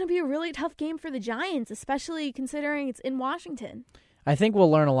going to be a really tough game for the Giants, especially considering it's in Washington. I think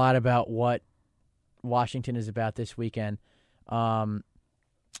we'll learn a lot about what Washington is about this weekend. I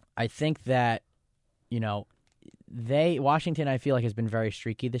think that, Washington, I feel like, has been very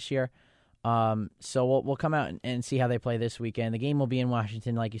streaky this year. So we'll come out and see how they play this weekend. The game will be in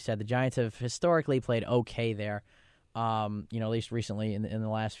Washington, like you said. The Giants have historically played okay there, at least recently in the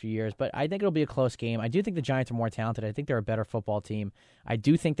last few years. But I think it'll be a close game. I do think the Giants are more talented. I think they're a better football team. I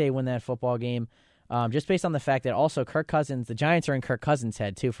do think they win that football game, just based on the fact that also Kirk Cousins, the Giants are in Kirk Cousins'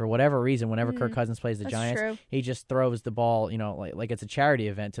 head, too, for whatever reason. Whenever Kirk Cousins plays the Giants, true. he just throws the ball, like it's a charity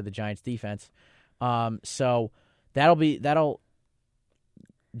event to the Giants' defense. So that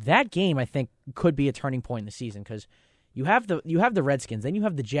game, I think, could be a turning point in the season because you have the Redskins, then you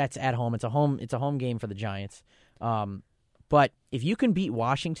have the Jets at home. It's a home game for the Giants. But if you can beat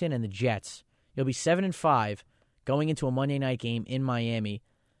Washington and the Jets, you'll be 7-5 going into a Monday night game in Miami.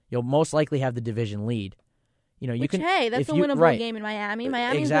 You'll most likely have the division lead. That's a winnable game in Miami.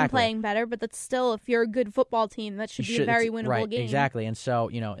 Miami's exactly. been playing better, but that's still, if you're a good football team, that should be a very winnable game. Exactly. And so,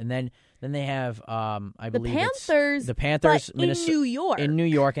 and then they have, I believe the Panthers, but in New York. In New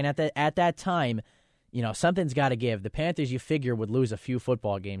York, and at that time, something's got to give. The Panthers, you figure, would lose a few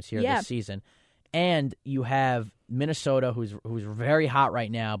football games here this season, and you have Minnesota, who's very hot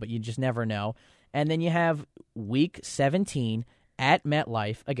right now, but you just never know. And then you have Week 17 at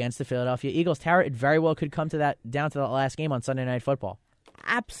MetLife against the Philadelphia Eagles. Tara, it very well could come down to that last game on Sunday Night Football.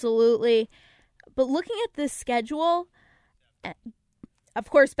 Absolutely. But looking at this schedule, of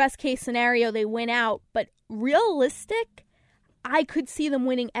course, best case scenario, they win out. But realistic, I could see them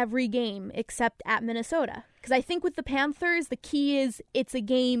winning every game except at Minnesota. Because I think with the Panthers, the key is it's a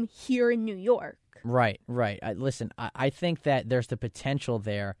game here in New York. Right. I think that there's the potential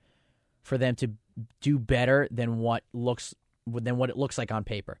there for them to do better than what it looks like on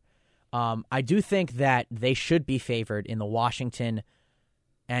paper. I do think that they should be favored in the Washington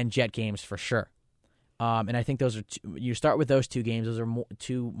and Jet games for sure. And I think those are you start with those two games. Those are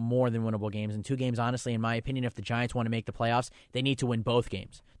two more than winnable games. And two games, honestly, in my opinion, if the Giants want to make the playoffs, they need to win both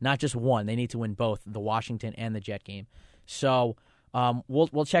games. Not just one. They need to win both, the Washington and the Jet game. So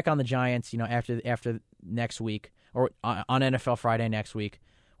we'll check on the Giants, after next week or on NFL Friday next week.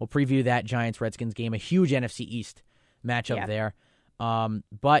 We'll preview that Giants-Redskins game, a huge NFC East matchup there.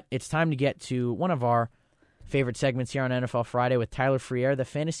 But it's time to get to one of our favorite segments here on NFL Friday with Tyler Friere, the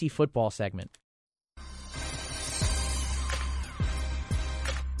fantasy football segment.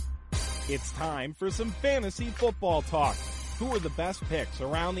 It's time for some fantasy football talk. Who are the best picks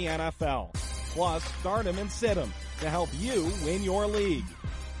around the NFL? Plus, start 'em and sit 'em to help you win your league.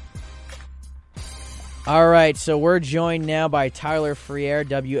 All right, so we're joined now by Tyler Friere,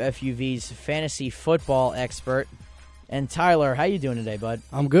 WFUV's fantasy football expert. And Tyler, how you doing today, bud?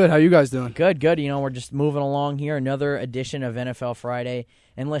 I'm good. How you guys doing? Good. We're just moving along here. Another edition of NFL Friday.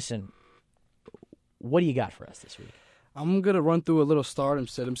 And listen, what do you got for us this week? I'm going to run through a little start and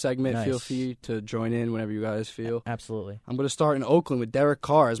sit 'em segment. Nice. Feel free to join in whenever you guys feel. Absolutely. I'm going to start in Oakland with Derek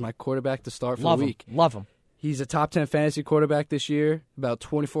Carr as my quarterback to start for the week. Love him. He's a top 10 fantasy quarterback this year, about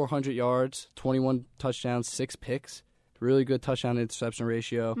 2,400 yards, 21 touchdowns, 6 picks. Really good touchdown to interception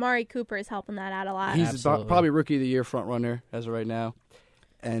ratio. Amari Cooper is helping that out a lot. He's probably Rookie of the Year front runner as of right now.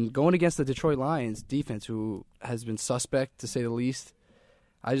 And going against the Detroit Lions defense, who has been suspect to say the least,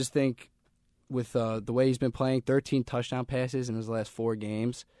 I just think with the way he's been playing, 13 touchdown passes in his last 4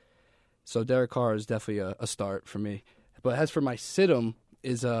 games. So Derek Carr is definitely a start for me. But as for my sit-'em,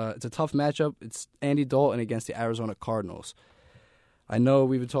 it's a tough matchup. It's Andy Dalton against the Arizona Cardinals. I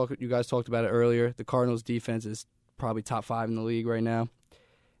know you guys talked about it earlier. The Cardinals defense is probably top 5 in the league right now.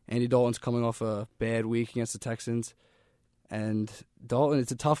 Andy Dalton's coming off a bad week against the Texans, and Dalton,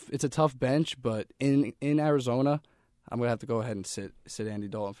 it's a tough bench, but in Arizona, I'm gonna have to go ahead and sit Andy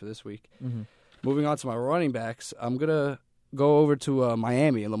Dalton for this week. Mm-hmm. Moving on to my running backs, I'm gonna go over to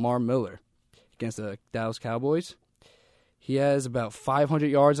Miami and Lamar Miller against the Dallas Cowboys. He has about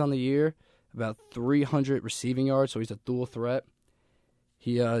 500 yards on the year, about 300 receiving yards, so he's a dual threat.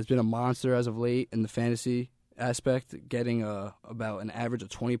 He has been a monster as of late in the fantasy aspect, getting about an average of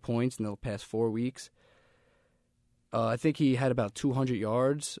 20 points in the past 4 weeks. I think he had about 200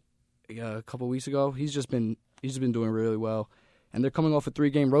 yards a couple weeks ago. He's just been doing really well, and they're coming off a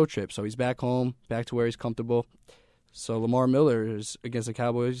 3-game road trip, so he's back home, back to where he's comfortable. So Lamar Miller is against the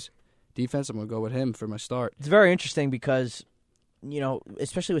Cowboys defense. I'm going to go with him for my start. It's very interesting because,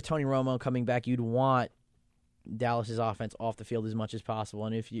 especially with Tony Romo coming back, you'd want Dallas's offense off the field as much as possible.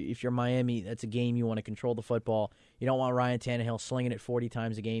 And if you're Miami, that's a game you want to control the football. You don't want Ryan Tannehill slinging it 40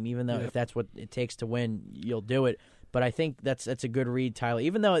 times a game, even though if that's what it takes to win, you'll do it. But I think that's a good read, Tyler.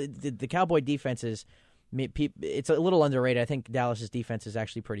 Even though the Cowboy defense it's a little underrated. I think Dallas's defense is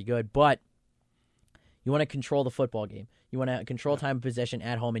actually pretty good, but you want to control the football game. You want to control time of possession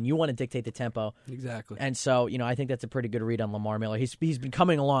at home, and you want to dictate the tempo. Exactly. And so, I think that's a pretty good read on Lamar Miller. He's been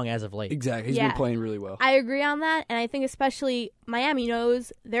coming along as of late. Exactly. He's been playing really well. I agree on that, and I think especially Miami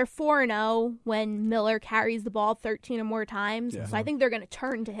knows they're 4-0 when Miller carries the ball 13 or more times. Yeah. So I think they're going to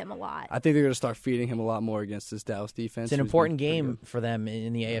turn to him a lot. I think they're going to start feeding him a lot more against this Dallas defense. It's an important game for them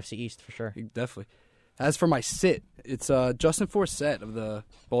in the AFC East, for sure. Definitely. As for my sit, it's Justin Forsett of the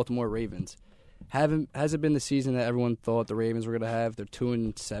Baltimore Ravens. Hasn't been the season that everyone thought the Ravens were going to have. They're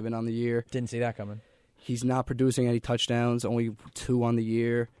 2-7 on the year. Didn't see that coming. He's not producing any touchdowns, only 2 on the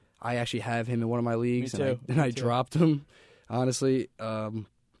year. I actually have him in one of my leagues, and I dropped him, honestly.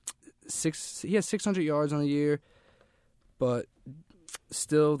 He has 600 yards on the year, but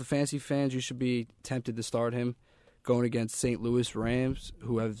still, the fantasy fans, you should be tempted to start him going against St. Louis Rams,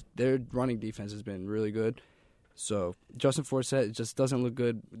 their running defense has been really good. So Justin Forsett just doesn't look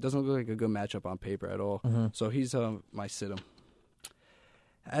good. Doesn't look like a good matchup on paper at all. Mm-hmm. So he's my sit-em.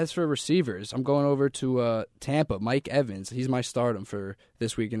 As for receivers, I'm going over to Tampa. Mike Evans, he's my stardom for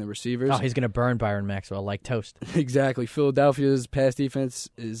this week in the receivers. Oh, he's going to burn Byron Maxwell like toast. Exactly. Philadelphia's pass defense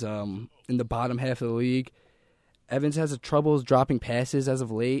is in the bottom half of the league. Evans has troubles dropping passes as of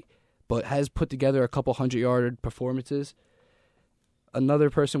late, but has put together a couple 100-yard performances. Another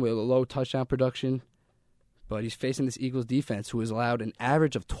person with a low touchdown production, but he's facing this Eagles defense who has allowed an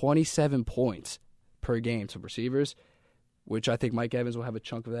average of 27 points per game to receivers, which I think Mike Evans will have a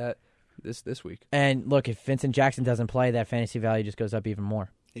chunk of that this week. And look, if Vincent Jackson doesn't play, that fantasy value just goes up even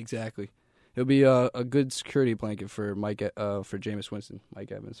more. Exactly. It'll be a good security blanket for Jameis Winston,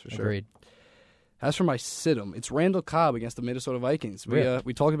 Mike Evans, for sure. Agreed. As for my sit-em, it's Randall Cobb against the Minnesota Vikings. Really?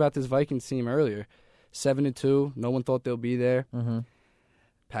 We talked about this Vikings team earlier. 7-2. No one thought they'll be there. Mm-hmm.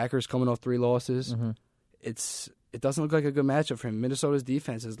 Packers coming off 3 losses. Mm-hmm. It doesn't look like a good matchup for him. Minnesota's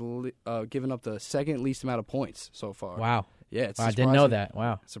defense has given up the second least amount of points so far. Wow. Yeah, it's I didn't know that.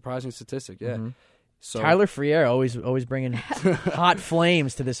 Wow. Surprising statistic, yeah. Mm-hmm. So, Tyler Friere always bringing hot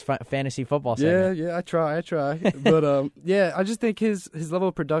flames to this fantasy football segment. Yeah, I try. But, I just think his level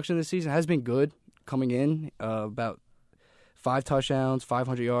of production this season has been good coming in. About 5 touchdowns,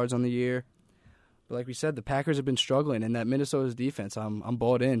 500 yards on the year. But like we said, the Packers have been struggling, and that Minnesota's defense, I'm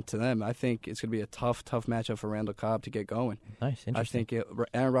bought into them. I think it's going to be a tough matchup for Randall Cobb to get going. Nice, interesting. I think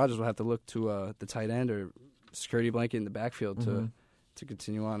Aaron Rodgers will have to look to the tight end or security blanket in the backfield to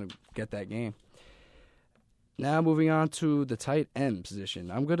continue on and get that game. Now moving on to the tight end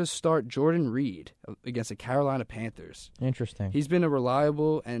position. I'm going to start Jordan Reed against the Carolina Panthers. Interesting. He's been a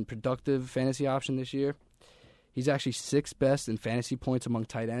reliable and productive fantasy option this year. He's actually 6th best in fantasy points among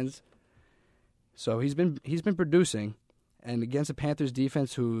tight ends. So he's been producing, and against the Panthers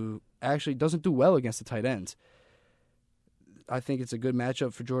defense who actually doesn't do well against the tight ends. I think it's a good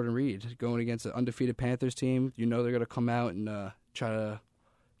matchup for Jordan Reed going against an undefeated Panthers team. You know they're going to come out and try to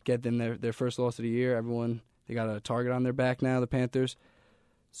get them their first loss of the year. They got a target on their back now, the Panthers.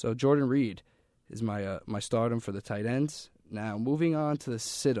 So Jordan Reed is my stardom for the tight ends. Now moving on to the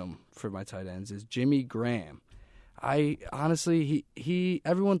sit-em for my tight ends is Jimmy Graham. I honestly,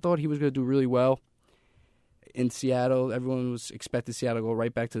 everyone thought he was going to do really well in Seattle. Everyone was expecting Seattle to go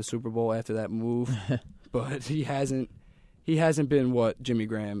right back to the Super Bowl after that move, but he hasn't been what Jimmy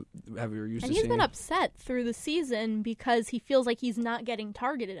Graham we're used to seeing. And he's been upset through the season because he feels like he's not getting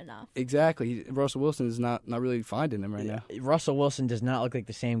targeted enough. Exactly. Russell Wilson is not really finding him right now. Russell Wilson does not look like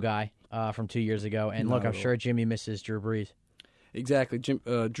the same guy from 2 years ago. And look, I'm sure Jimmy misses Drew Brees. Exactly. Drew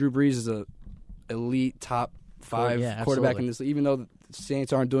Brees is a elite top 5 quarterback in this league. Even though the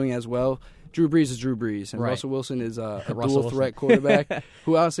Saints aren't doing as well, Drew Brees is Drew Brees. And Russell Wilson is a dual-threat quarterback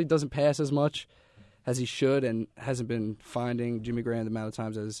who honestly doesn't pass as much as he should and hasn't been finding Jimmy Graham the amount of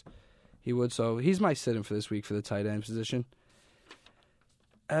times as he would. So he's my sit-em for this week for the tight end position.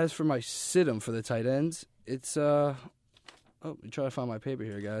 As for my sit-em for the tight ends, it's Oh, you try to find my paper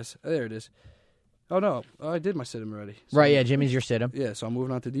here, guys. Oh, there it is. Oh, no. I did my sit-em already. So, Right, yeah, Jimmy's your sit-em. Yeah, so I'm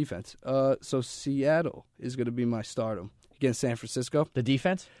moving on to defense. So Seattle is going to be my stardom against San Francisco. The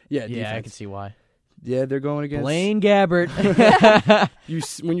defense? Yeah, Yeah, defense. I can see why. Yeah, they're going against... Blaine Gabbert.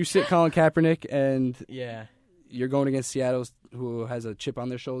 When you sit Colin Kaepernick and Yeah. you're going against Seattle, who has a chip on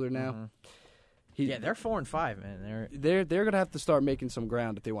their shoulder now. Mhm. Yeah, they're 4-5, man. They're going to have to start making some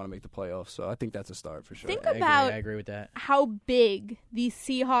ground if they want to make the playoffs. So I think that's a start for sure. Think I about agree with that. how big these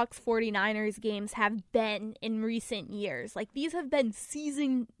Seahawks 49ers games have been in recent years. Like, these have been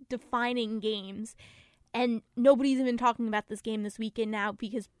season-defining games, and nobody's even talking about this game this weekend now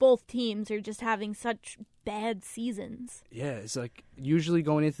because both teams are just having such bad seasons. Yeah, it's like usually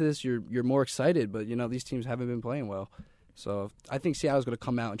going into this, you're more excited, but these teams haven't been playing well. So I think Seattle's going to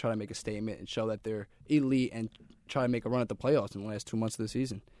come out and try to make a statement and show that they're elite and try to make a run at the playoffs in the last 2 months of the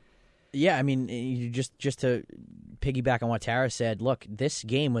season. Yeah, I mean, you just to piggyback on what Tara said, look, this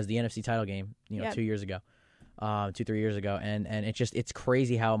game was the NFC title game, 2 years ago, 3 years ago, and it's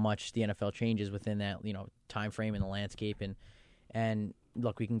crazy how much the NFL changes within that time frame and the landscape, and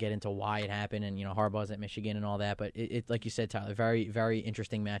look, we can get into why it happened, and Harbaugh's at Michigan and all that, but it like you said, Tyler, very very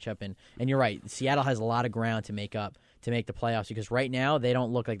interesting matchup, and you're right, Seattle has a lot of ground to make up to make the playoffs because right now they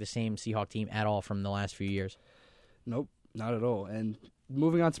don't look like the same Seahawk team at all from the last few years. Nope, not at all. And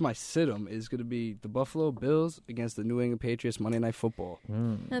moving on to my sit-em is going to be the Buffalo Bills against the New England Patriots Monday Night Football.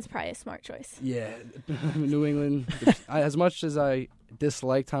 That's probably a smart choice. Yeah, New England. As much as I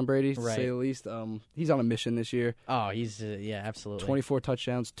dislike Tom Brady, to say the least, he's on a mission this year. Oh, he's absolutely 24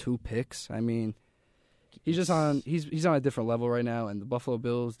 touchdowns, 2 picks. I mean, he's just on. He's on a different level right now. And the Buffalo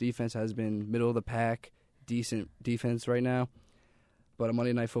Bills defense has been middle of the pack, decent defense right now. But a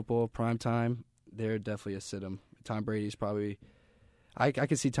Monday Night Football prime time, they're definitely a sit-em. Tom Brady's probably. I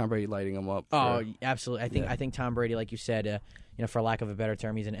can see Tom Brady lighting him up. Oh, absolutely. I think Tom Brady, like you said, for lack of a better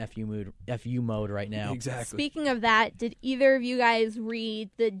term, he's in FU mode right now. Exactly. Speaking of that, did either of you guys read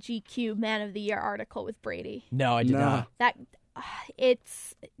the GQ Man of the Year article with Brady? No, I did not. That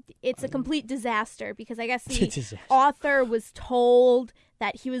it's a complete disaster because I guess the author was told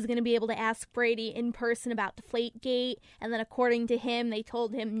that he was going to be able to ask Brady in person about Deflategate, and then according to him, they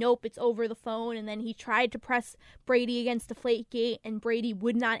told him, nope, it's over the phone, and then he tried to press Brady against Deflategate, and Brady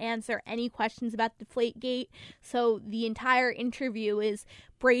would not answer any questions about Deflategate, so the entire interview is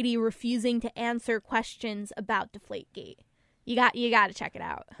Brady refusing to answer questions about Deflategate. You got to check it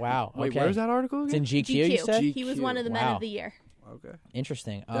out. Wow. Okay. Wait, where's that article again? It's in GQ, you said? He was one of the Men of the Year. Okay.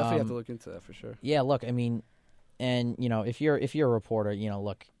 Interesting. Definitely have to look into that for sure. Yeah, look, I mean, and if you're a reporter,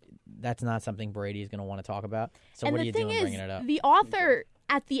 look, that's not something Brady is going to want to talk about. So and what are you doing bringing it up? The author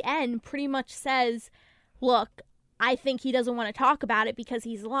at the end pretty much says, look, I think he doesn't want to talk about it because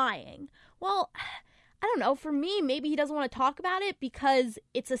he's lying. Well, I don't know. For me, maybe he doesn't want to talk about it because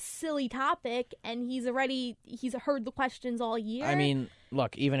it's a silly topic and he's heard the questions all year. I mean,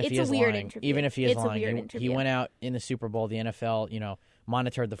 look, even if he is lying, he went out in the Super Bowl, the NFL,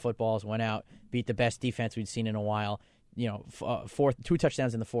 monitored the footballs, went out, beat the best defense we'd seen in a while. 2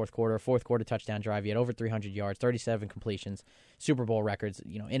 touchdowns in the fourth quarter touchdown drive. He had over 300 yards, 37 completions, Super Bowl records,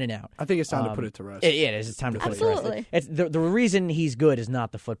 in and out. I think it's time to put it to rest. It is. It's time to put it to rest. It's the reason he's good is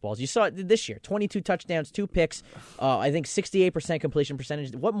not the footballs. You saw it this year, 22 touchdowns, 2 picks, I think 68% completion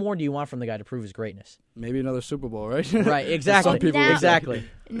percentage. What more do you want from the guy to prove his greatnness? Maybe another Super Bowl, right? Right, exactly. Some people exactly.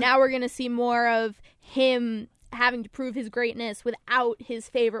 Now we're going to see more of him having to prove his greatness without his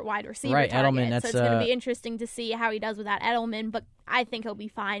favorite wide receiver right, target. Edelman, that's, so it's going to be interesting to see how he does without Edelman, but I think he'll be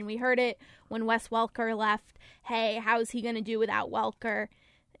fine. We heard it when Wes Welker left. Hey, how's he going to do without Welker?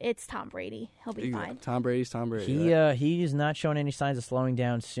 It's Tom Brady. He'll be fine. Tom Brady's Tom Brady. He's not showing any signs of slowing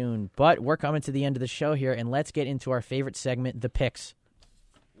down soon, but we're coming to the end of the show here, and let's get into our favorite segment, the picks.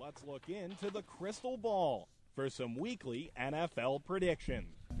 Let's look into the crystal ball for some weekly NFL predictions.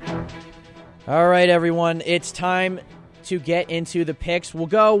 All right, everyone, it's time to get into the picks. We'll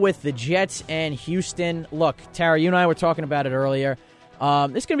go with the Jets and Houston. Look, Tara, you and I were talking about it earlier.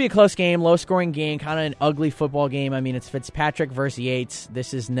 This is going to be a close game, low-scoring game, kind of an ugly football game. I mean, it's Fitzpatrick versus Yates.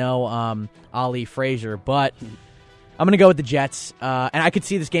 This is no Ali Frazier, but I'm going to go with the Jets. And I could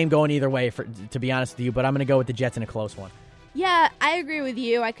see this game going either way, to be honest with you, but I'm going to go with the Jets in a close one. Yeah, I agree with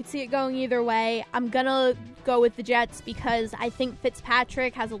you. I could see it going either way. I'm going to go with the Jets because I think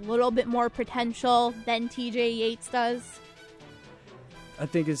Fitzpatrick has a little bit more potential than TJ Yates does. I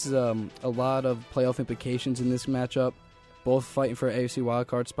think it's a lot of playoff implications in this matchup, both fighting for an AFC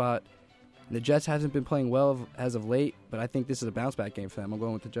wildcard spot. The Jets hasn't been playing well as of late, but I think this is a bounce-back game for them. I'm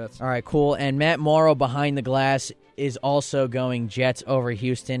going with the Jets. All right, cool. And Matt Morrow behind the glass is also going Jets over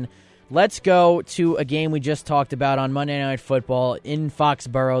Houston. Let's go to a game we just talked about on Monday Night Football in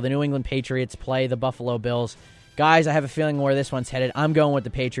Foxborough. The New England Patriots play the Buffalo Bills. Guys, I have a feeling where this one's headed. I'm going with the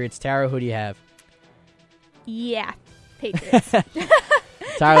Patriots. Tara, who do you have? Yeah, Patriots.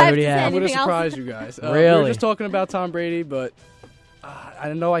 Tyler, who do you have? I'm going to surprise you guys. Really? We were just talking about Tom Brady, but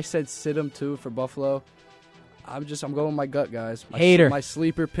I know I said sit him too for Buffalo. I'm going with my gut, guys. Hater. My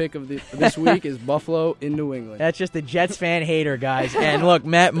sleeper pick of this week is Buffalo in New England. That's just a Jets fan hater, guys. And look,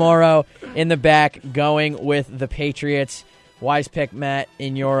 Matt Morrow in the back going with the Patriots. Wise pick, Matt,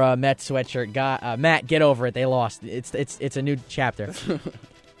 in your Mets sweatshirt. Matt, get over it. They lost. It's a new chapter.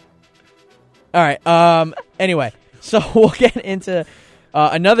 All right. Anyway, so we'll get into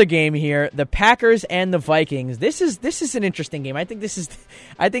another game here. The Packers and the Vikings. This is an interesting game. I think this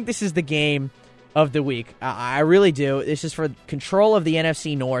is the game of the week. I really do. This is for control of the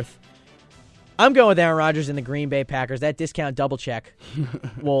NFC North. I'm going with Aaron Rodgers and the Green Bay Packers. That discount double check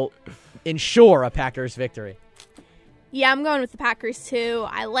will ensure a Packers victory. Yeah, I'm going with the Packers too.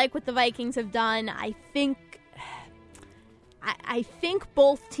 I like what the Vikings have done. I think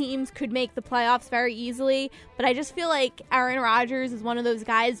both teams could make the playoffs very easily, but I just feel like Aaron Rodgers is one of those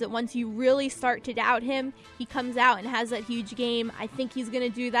guys that once you really start to doubt him, he comes out and has that huge game. I think he's going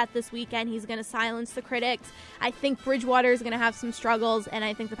to do that this weekend. He's going to silence the critics. I think Bridgewater is going to have some struggles, and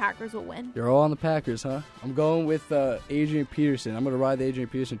I think the Packers will win. You're all on the Packers, huh? I'm going with Adrian Peterson. I'm going to ride the Adrian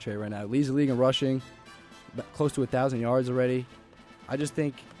Peterson trade right now. Leads the league in rushing, close to 1,000 yards already. I just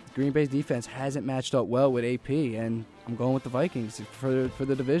think Green Bay's defense hasn't matched up well with AP, and I'm going with the Vikings for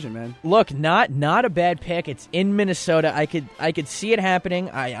the division, man. Look, not a bad pick. It's in Minnesota. I could see it happening.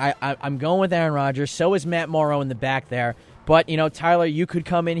 I'm going with Aaron Rodgers. So is Matt Morrow in the back there. But, Tyler, you could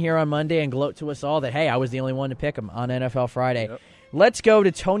come in here on Monday and gloat to us all that, hey, I was the only one to pick him on NFL Friday. Yep. Let's go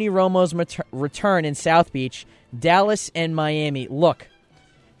to Tony Romo's return in South Beach, Dallas and Miami. Look,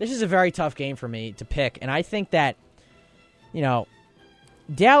 this is a very tough game for me to pick, and I think that,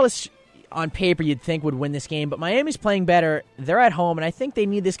 Dallas, on paper, you'd think would win this game, but Miami's playing better. They're at home, and I think they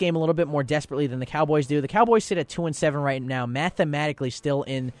need this game a little bit more desperately than the Cowboys do. The Cowboys sit at 2-7 right now, mathematically still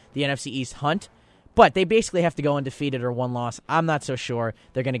in the NFC East hunt, but they basically have to go undefeated or one loss. I'm not so sure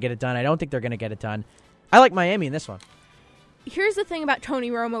they're going to get it done. I don't think they're going to get it done. I like Miami in this one. Here's the thing about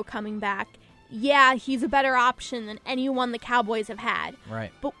Tony Romo coming back. Yeah, he's a better option than anyone the Cowboys have had.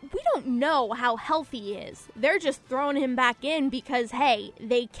 Right. But we don't know how healthy he is. They're just throwing him back in because, hey,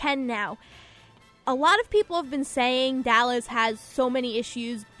 they can now. A lot of people have been saying Dallas has so many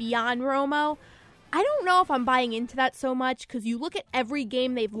issues beyond Romo. I don't know if I'm buying into that so much because you look at every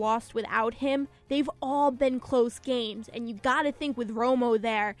game they've lost without him, they've all been close games. And you've got to think with Romo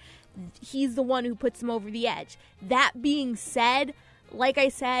there, he's the one who puts him over the edge. That being said, like I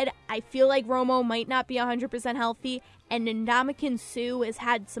said, I feel like Romo might not be 100% healthy, and Ndamukong Suh has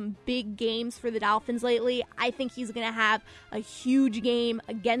had some big games for the Dolphins lately. I think he's going to have a huge game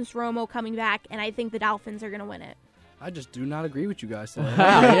against Romo coming back, and I think the Dolphins are going to win it. I just do not agree with you guys today.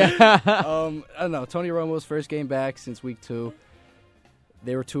 Yeah. I don't know. Tony Romo's first game back since week 2.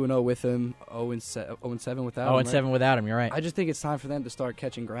 They were 2-0 with him, 0-7 without him. 0-7 without him, you're right. I just think it's time for them to start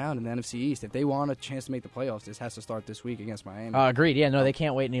catching ground in the NFC East. If they want a chance to make the playoffs, this has to start this week against Miami. Agreed. Yeah, no, they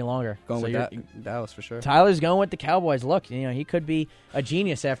can't wait any longer. Going with Dallas for sure. Tyler's going with the Cowboys. Look, he could be a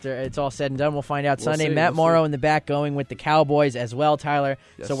genius after it's all said and done. We'll find out Sunday. Matt Morrow in the back going with the Cowboys as well, Tyler.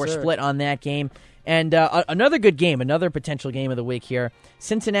 Yes, so we're sir. split on that game. And another good game, another potential game of the week here.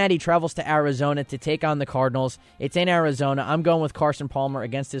 Cincinnati travels to Arizona to take on the Cardinals. It's in Arizona. I'm going with Carson Palmer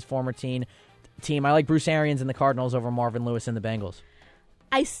against his former team. I like Bruce Arians and the Cardinals over Marvin Lewis and the Bengals.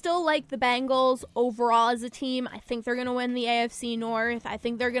 I still like the Bengals overall as a team. I think they're going to win the AFC North. I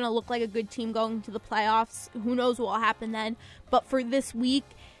think they're going to look like a good team going to the playoffs. Who knows what will happen then. But for this week,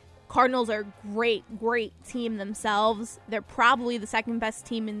 Cardinals are a great team themselves. They're probably the second best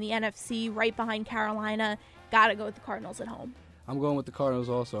team in the NFC, right behind Carolina. Got to go with the Cardinals at home. I'm going with the Cardinals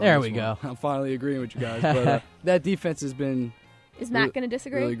also. There we go. I'm finally agreeing with you guys. But that defense has been Is Matt going to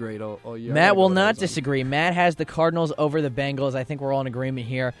disagree? really great all year. Matt will not disagree. Matt has the Cardinals over the Bengals. I think we're all in agreement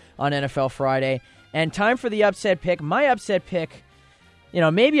here on NFL Friday. And time for the upset pick. My upset pick,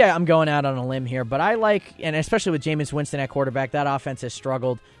 maybe I'm going out on a limb here, but I like, and especially with Jameis Winston at quarterback, that offense has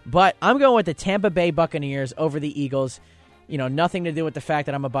struggled. But I'm going with the Tampa Bay Buccaneers over the Eagles. Nothing to do with the fact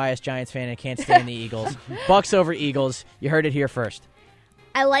that I'm a biased Giants fan and can't stand the Eagles. Bucks over Eagles. You heard it here first.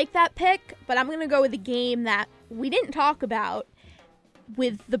 I like that pick, but I'm going to go with a game that we didn't talk about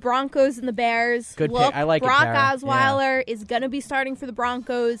with the Broncos and the Bears. Good pick. I like Brock it, Tara. Osweiler is going to be starting for the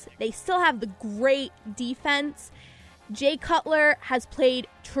Broncos. They still have the great defense. Jay Cutler has played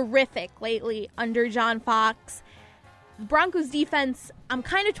terrific lately under John Fox. The Broncos defense, I'm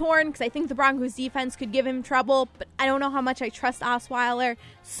kind of torn because I think the Broncos defense could give him trouble, but I don't know how much I trust Osweiler.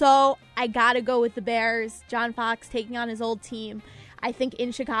 So I got to go with the Bears. John Fox taking on his old team. I think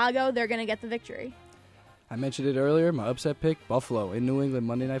in Chicago, they're going to get the victory. I mentioned it earlier, my upset pick, Buffalo in New England,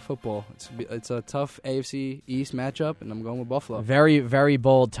 Monday Night Football. It's a tough AFC East matchup, and I'm going with Buffalo. Very, very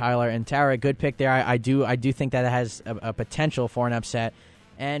bold, Tyler. And Tara, good pick there. I do think that it has a potential for an upset.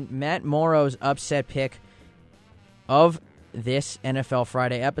 And Matt Morrow's upset pick of this NFL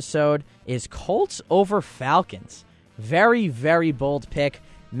Friday episode is Colts over Falcons. Very, very bold pick.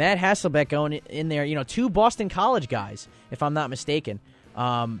 Matt Hasselbeck going in there, 2 Boston College guys, if I'm not mistaken.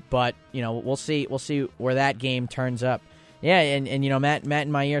 But we'll see where that game turns up. Yeah, and Matt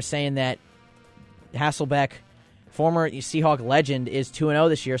in my ear saying that Hasselbeck, former Seahawk legend, is 2-0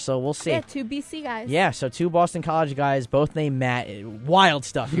 this year, so we'll see. Yeah, 2 BC guys. Yeah, so 2 Boston College guys, both named Matt. Wild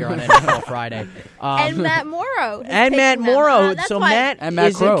stuff here on NFL Friday. And Matt Morrow. And Matt Morrow. So Matt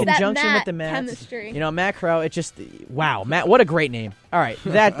is Crow. in conjunction with the Mats. Chemistry. Matt Crow, it just, wow. Matt, what a great name. All right,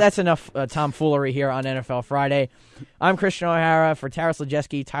 that's enough tomfoolery here on NFL Friday. I'm Kristian O'Hara for Tara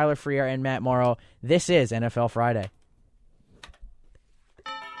Sledjeski, Tyler Friere, and Matt Morrow. This is NFL Friday.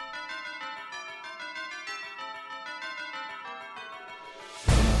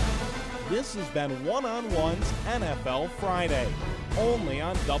 This has been One-on-One's NFL Friday, only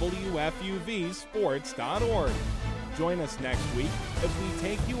on WFUVSports.org. Join us next week as we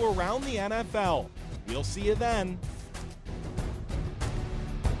take you around the NFL. We'll see you then.